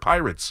Pittsburgh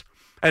Pirates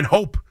and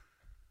hope.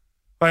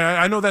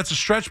 I know that's a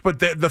stretch, but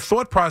the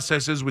thought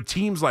process is with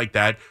teams like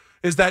that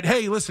is that,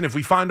 hey, listen, if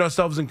we find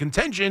ourselves in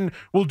contention,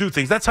 we'll do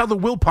things. That's how the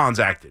Wilpons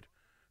acted.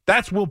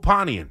 That's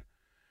Wilponian.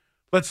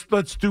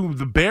 Let's do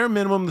the bare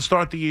minimum to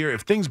start the year.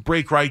 If things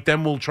break right,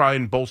 then we'll try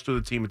and bolster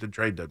the team at the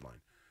trade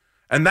deadline.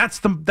 And that's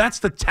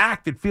the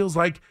tact it feels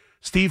like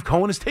Steve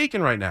Cohen is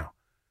taking right now.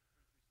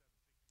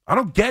 I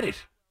don't get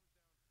it.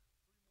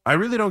 I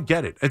really don't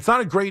get it. It's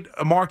not a great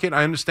market.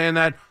 I understand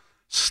that.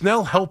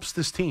 Snell helps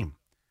this team.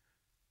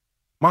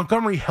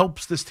 Montgomery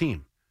helps this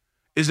team.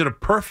 Is it a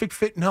perfect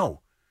fit? No.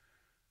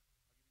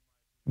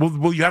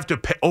 Will you have to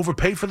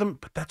overpay for them?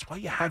 But that's why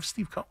you have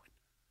Steve Cohen.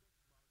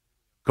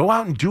 Go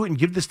out and do it and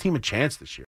give this team a chance this year.